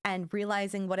and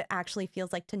realizing what it actually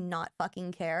feels like to not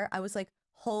fucking care, I was like,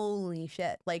 holy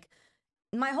shit. Like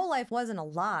my whole life wasn't a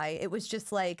lie. It was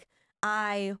just like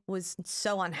I was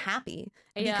so unhappy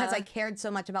because I cared so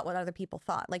much about what other people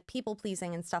thought, like people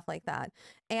pleasing and stuff like that.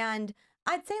 And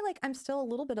I'd say like I'm still a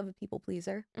little bit of a people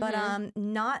pleaser, but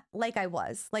not like I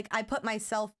was. Like I put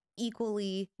myself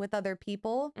equally with other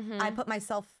people. I put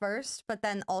myself first, but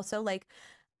then also like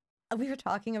we were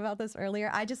talking about this earlier.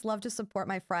 I just love to support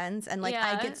my friends, and like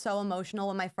I get so emotional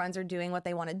when my friends are doing what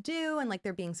they want to do and like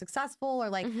they're being successful, or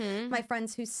like my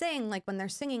friends who sing, like when they're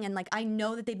singing and like I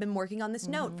know that they've been working on this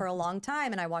note for a long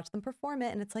time, and I watch them perform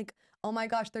it and it's like, oh my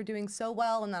gosh, they're doing so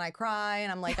well, and then I cry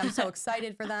and I'm like, I'm so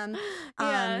excited for them.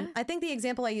 I think the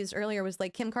example I used earlier was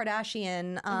like Kim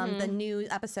Kardashian. The new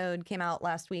episode came out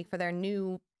last week for their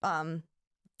new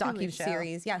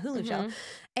docu-series, Hulu show,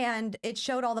 and it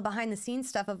showed all the behind-the-scenes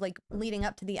stuff of like leading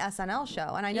up to the SNL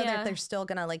show, and I know that they're still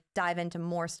gonna like dive into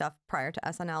more stuff prior to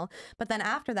SNL, but then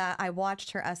after that I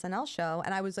watched her SNL show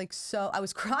and I was like, I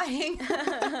was crying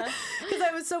because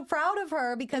I was so proud of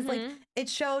her, because like it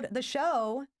showed the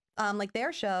show, like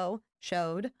their show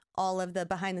showed all of the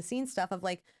behind-the-scenes stuff of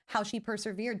like how she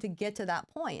persevered to get to that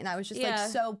point, and I was just like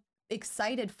so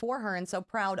excited for her and so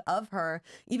proud of her,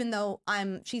 even though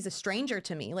she's a stranger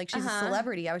to me, like she's a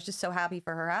celebrity. I was just so happy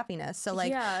for her happiness. So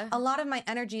like a lot of my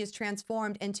energy is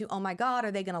transformed into, oh my God,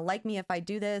 are they gonna like me if I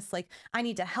do this? Like I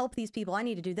need to help these people, I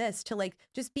need to do this, to like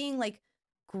just being like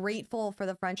grateful for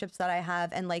the friendships that I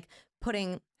have, and like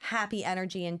putting happy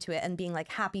energy into it and being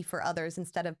like happy for others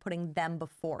instead of putting them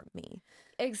before me.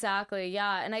 Exactly.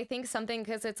 Yeah. And I think something,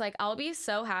 because it's like, I'll be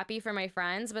so happy for my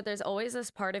friends, but there's always this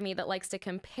part of me that likes to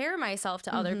compare myself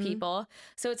to other people.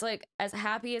 So it's like, as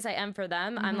happy as I am for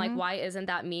them, I'm like, why isn't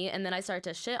that me? And then I start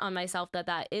to shit on myself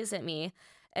that isn't me.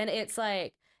 And it's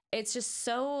like, it's just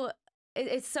so...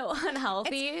 It's so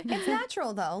unhealthy. It's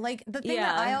natural though. Like the thing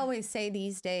that I always say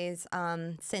these days,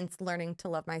 since learning to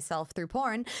love myself through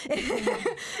porn,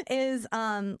 is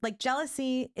like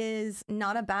jealousy is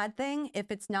not a bad thing if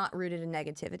it's not rooted in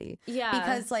negativity. Yeah.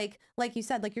 Because like you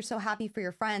said, like you're so happy for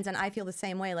your friends, and I feel the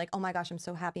same way. Like, oh my gosh, I'm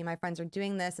so happy my friends are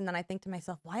doing this, and then I think to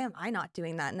myself, why am I not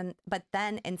doing that? But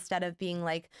then instead of being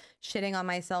like shitting on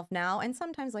myself now, and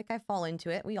sometimes like I fall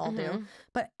into it, we all do,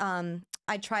 but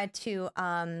I try to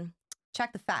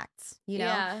check the facts, you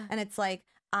know? And it's like,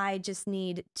 I just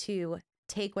need to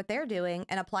take what they're doing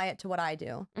and apply it to what I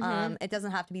do. It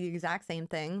doesn't have to be the exact same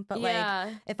thing, but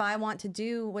like if I want to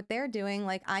do what they're doing,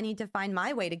 like I need to find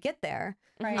my way to get there.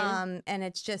 Right. And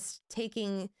it's just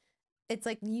it's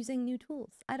like using new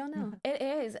tools. I don't know. It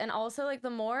is. And also like the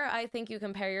more I think you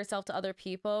compare yourself to other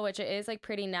people, which it is like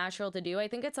pretty natural to do, I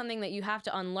think it's something that you have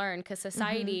to unlearn, because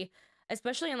society,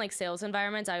 especially in like sales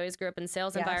environments, I always grew up in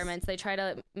sales environments, they try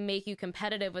to make you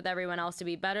competitive with everyone else to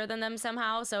be better than them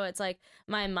somehow. So it's like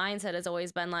my mindset has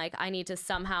always been like, I need to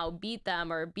somehow beat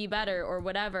them or be better or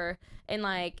whatever. And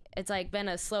like, it's like been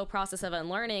a slow process of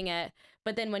unlearning it.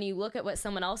 But then when you look at what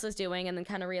someone else is doing and then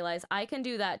kind of realize I can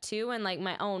do that too in like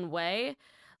my own way,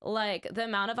 like the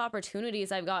amount of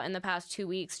opportunities I've got in the past 2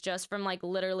 weeks just from like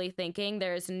literally thinking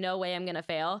there's no way I'm gonna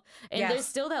fail, and there's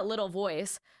still that little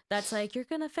voice that's like, you're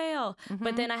gonna fail,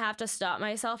 but then I have to stop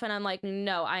myself and I'm like,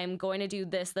 no, I am going to do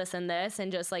this, this, and this,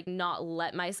 and just like not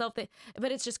let myself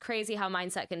but it's just crazy how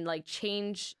mindset can like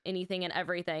change anything and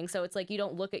everything. So it's like, you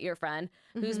don't look at your friend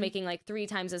who's making like 3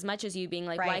 times as much as you being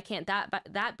like, why can't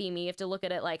that be me? You have to look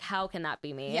at it like, how can that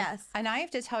be me? Yes. And I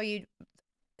have to tell you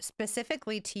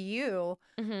specifically to you,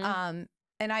 and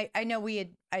I know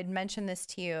I'd mentioned this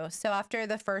to you. So after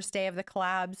the first day of the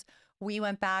collabs, we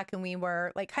went back and we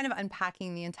were like kind of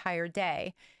unpacking the entire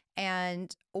day.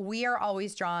 And we are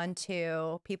always drawn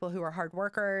to people who are hard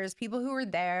workers, people who are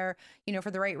there, you know, for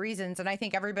the right reasons. And I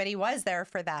think everybody was there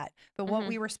for that. But what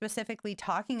we were specifically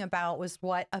talking about was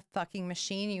what a fucking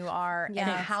machine you are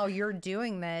and how you're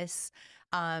doing this.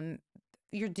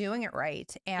 You're doing it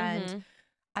right. And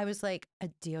I was like,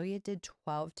 Adelia did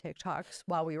 12 TikToks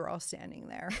while we were all standing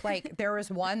there. Like there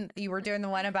was one, you were doing the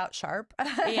one about Sharp.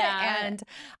 And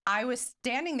I was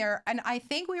standing there and I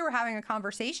think we were having a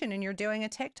conversation and you're doing a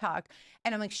TikTok.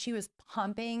 And I'm like, she was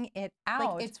pumping it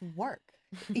out. Like it's work.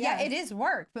 Yeah, it is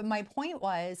work. But my point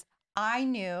was, I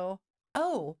knew,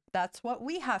 oh, that's what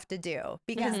we have to do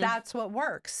because that's what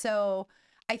works. So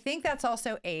I think that's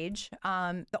also age.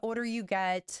 The older you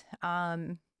get,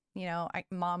 you know,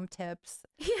 mom tips.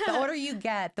 The older you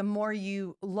get, the more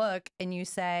you look and you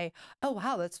say, oh,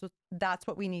 wow, that's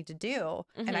what we need to do.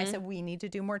 And I said, we need to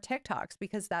do more TikToks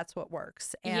because that's what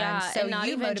works. And so and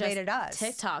you motivated us.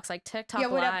 TikToks, like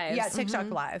TikTok lives. Yeah, TikTok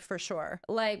live for sure.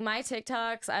 Like my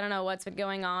TikToks, I don't know what's been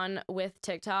going on with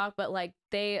TikTok, but like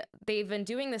they've been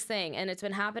doing this thing and it's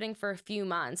been happening for a few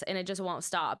months and it just won't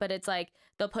stop. But it's like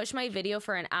they'll push my video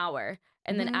for an hour.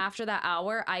 And then after that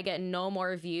hour, I get no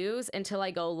more views until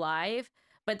I go live.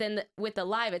 But then with the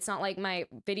live, it's not like my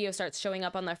video starts showing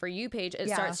up on the For You page. It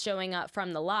starts showing up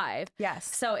from the live.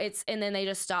 Yes. So and then they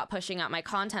just stop pushing out my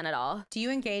content at all. Do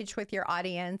you engage with your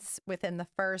audience within the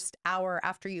first hour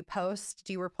after you post?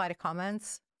 Do you reply to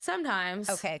comments? Sometimes.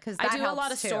 Okay, because I do a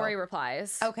lot of story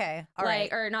replies. Okay, all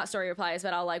right. Or not story replies,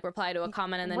 but I'll like reply to a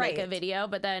comment and then make a video.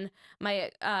 But then my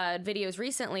videos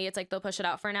recently, it's like they'll push it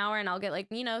out for an hour and I'll get like,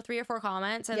 3 or 4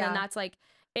 comments. And then that's like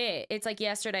it. It's like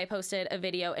yesterday I posted a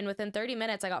video and within 30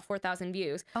 minutes I got 4,000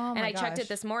 views. Oh my and I gosh. checked it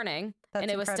this morning That's and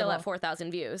it was still incredible. at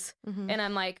 4,000 views. And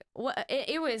I'm like, what?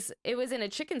 It was in a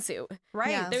chicken suit.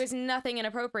 Right. Yeah. There was nothing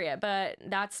inappropriate, but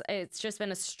it's just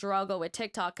been a struggle with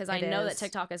TikTok because I know that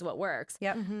TikTok is what works.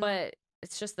 Yep. But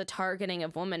it's just the targeting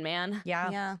of women, man.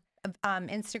 Yeah.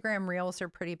 Instagram Reels are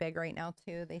pretty big right now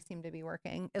too. They seem to be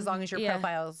working as long as your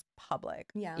profile's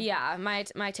public. Yeah,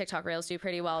 my TikTok Reels do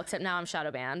pretty well, except now I'm shadow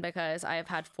banned because I have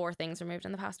had 4 things removed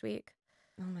in the past week.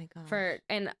 Oh my god.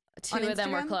 And 2 On of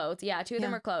them were Instagram? clothed. Yeah, 2 of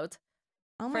them were clothed.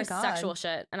 Oh my for god. sexual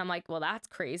shit. And I'm like, well, that's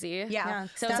crazy. Yeah.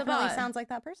 So it's a definitely bot. sounds like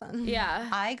that person. Yeah.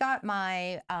 I got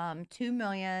my 2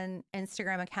 million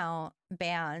Instagram account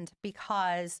banned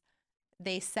because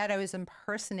they said I was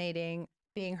impersonating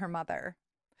being her mother.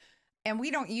 And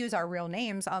we don't use our real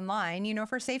names online,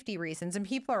 for safety reasons. And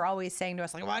people are always saying to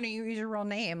us, like, why don't you use your real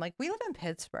name? Like, we live in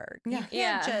Pittsburgh. You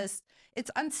can't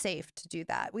it's unsafe to do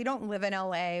that. We don't live in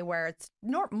LA where it's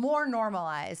more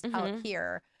normalized out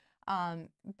here.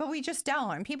 But we just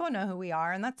don't. And people know who we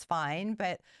are, and that's fine.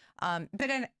 But at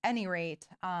any rate,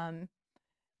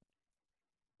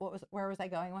 where was I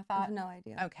going with that? I have no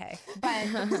idea. Okay.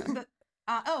 But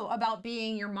about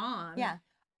being your mom. Yeah.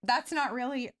 That's not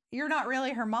really, you're not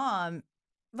really her mom.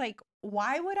 Like,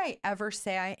 why would I ever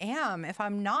say I am if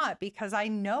I'm not? Because I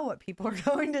know what people are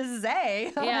going to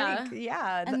say.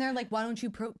 Yeah. And they're like, why don't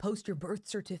you post your birth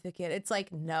certificate? It's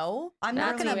like, no, I'm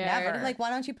not That's going to weird. never. Like,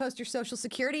 why don't you post your social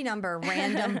security number,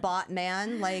 random bot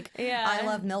man? Like, I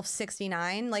love MILF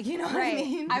 69. Like, you know what I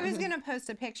mean? I was going to post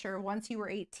a picture once you were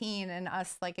 18 and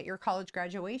us like at your college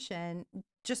graduation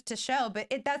just to show,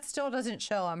 but that still doesn't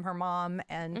show I'm her mom.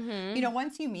 And,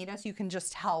 once you meet us, you can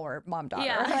just tell we're mom-daughter.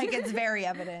 Yeah. Like, it's very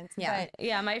evident. Yeah. But,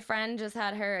 Yeah, my friend just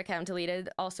had her account deleted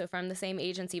also from the same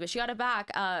agency, but she got it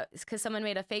back because someone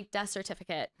made a fake death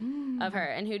certificate of her.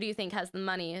 And who do you think has the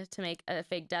money to make a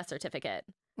fake death certificate?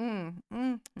 Oh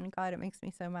God, it makes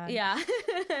me so mad. Yeah.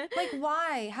 Like,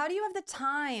 why? How do you have the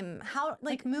time? How,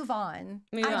 Like, move on.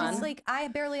 I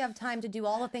barely have time to do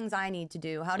all the things I need to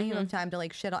do. How do you have time to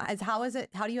like shit on?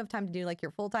 How do you have time to do like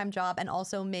your full-time job and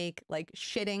also make like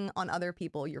shitting on other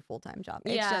people your full-time job?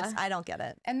 It's just, I don't get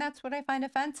it. And that's what I find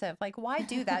offensive. Like, why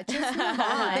do that? Just move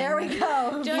on. There we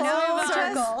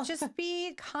go. Just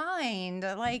be kind.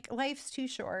 Like, life's too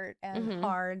short and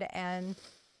hard, and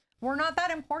we're not that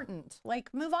important.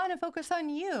 Like, move on and focus on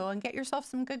you and get yourself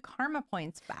some good karma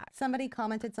points back. Somebody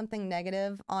commented something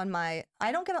negative on my,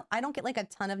 I don't get like a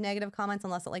ton of negative comments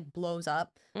unless it like blows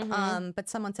up. But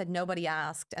someone said nobody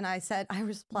asked. And I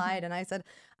replied and I said,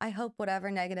 I hope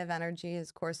whatever negative energy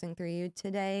is coursing through you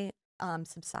today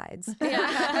subsides.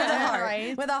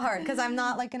 Yeah. With a heart. Because I'm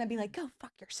not like gonna be like, go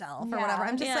fuck yourself or whatever.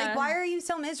 I'm just like, why are you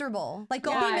so miserable? Like,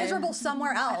 go be miserable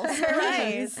somewhere else.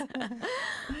 Right.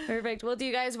 Perfect. Well, do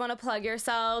you guys want to plug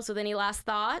yourselves with any last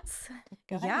thoughts?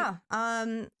 Yeah.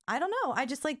 I don't know. I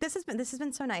just like, this has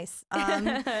been so nice.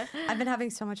 I've been having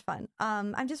so much fun.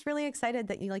 I'm just really excited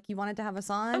that you wanted to have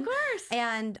us on. Of course.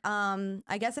 And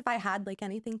I guess if I had like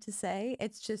anything to say,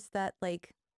 it's just that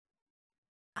like,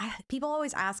 people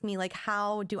always ask me like,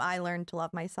 how do I learn to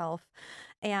love myself?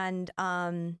 And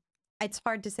it's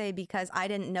hard to say because I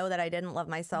didn't know that I didn't love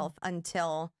myself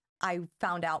until I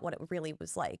found out what it really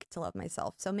was like to love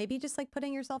myself. So maybe just like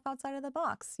putting yourself outside of the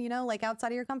box, like outside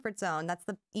of your comfort zone. That's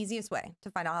the easiest way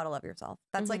to find out how to love yourself.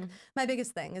 That's like my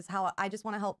biggest thing is how I just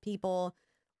want to help people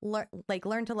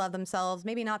learn to love themselves.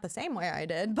 Maybe not the same way I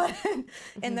did, but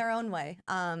in their own way.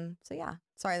 So yeah,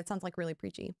 sorry, that sounds like really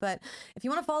preachy, but if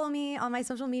you want to follow me on my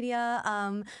social media,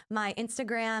 my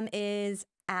Instagram is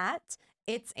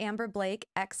It's Amber Blake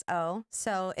XO.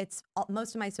 So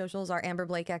most of my socials are Amber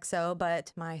Blake XO,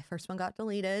 but my first one got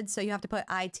deleted. So you have to put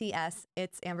ITS.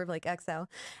 It's Amber Blake XO.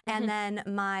 And then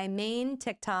my main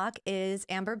TikTok is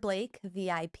Amber Blake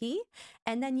VIP.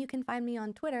 And then you can find me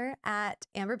on Twitter at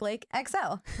Amber Blake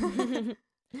XO.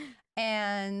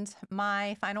 And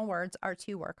my final words are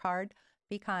to work hard,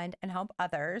 be kind, and help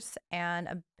others. And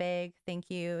a big thank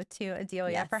you to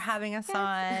Adelia for having us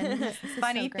on.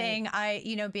 Funny thing, I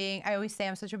always say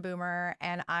I'm such a boomer,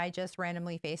 and I just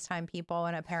randomly FaceTime people,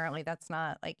 and apparently that's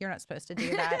not like, you're not supposed to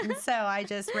do that. And so I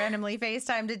just randomly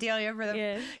FaceTimed Adelia for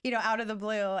the, out of the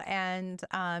blue, and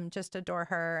just adore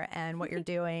her and what you're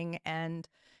doing, and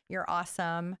you're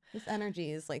awesome. This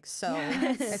energy is like it's so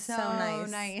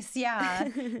nice. Yeah.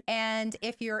 And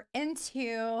if you're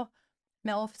into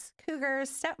MILFs,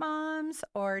 cougars, stepmoms,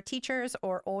 or teachers,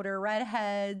 or older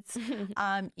redheads,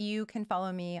 you can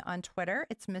follow me on Twitter.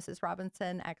 It's Mrs.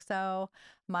 Robinson XO,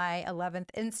 my 11th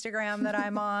Instagram that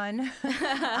I'm on.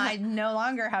 I no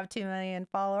longer have 2 million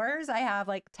followers. I have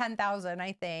like 10,000,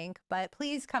 I think. But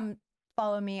please come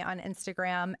follow me on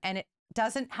Instagram. And it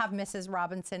doesn't have Mrs.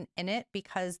 Robinson in it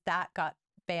because that got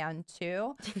banned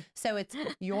too. So it's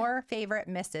your favorite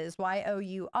Mrs.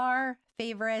 YOUR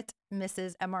favorite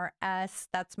Mrs. MRS.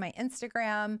 That's my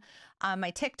Instagram. My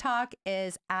TikTok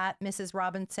is at Mrs.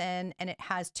 Robinson, and it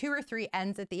has 2 or 3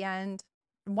 N's at the end.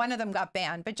 One of them got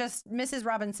banned, but just Mrs.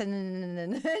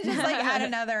 Robinson, just like add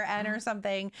another N or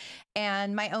something.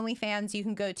 And my OnlyFans you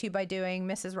can go to by doing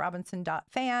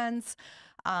mrsrobinson.fans.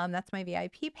 That's my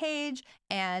VIP page.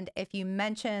 And if you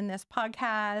mention this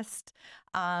podcast,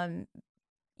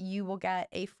 you will get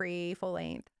a free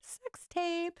full-length sex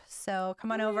tape. So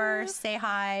come on over, say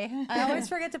hi. I always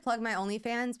forget to plug my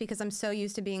OnlyFans because I'm so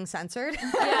used to being censored.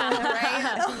 Yeah,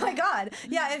 right? Oh my God.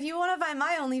 Yeah, if you want to find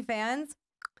my OnlyFans,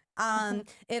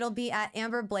 it'll be at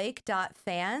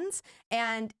amberblake.fans.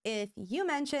 And if you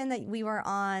mention that we were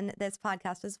on this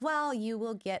podcast as well, you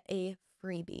will get a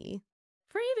freebie.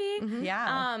 Freebie.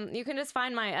 Yeah. You can just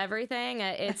find my everything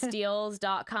at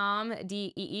itsdeelz.com,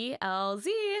 DEELZ.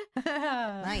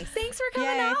 Nice. Thanks for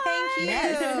coming on. Thank you.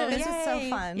 Yes. This was so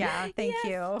fun. Yeah, thank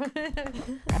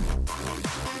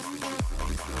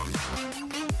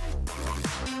you.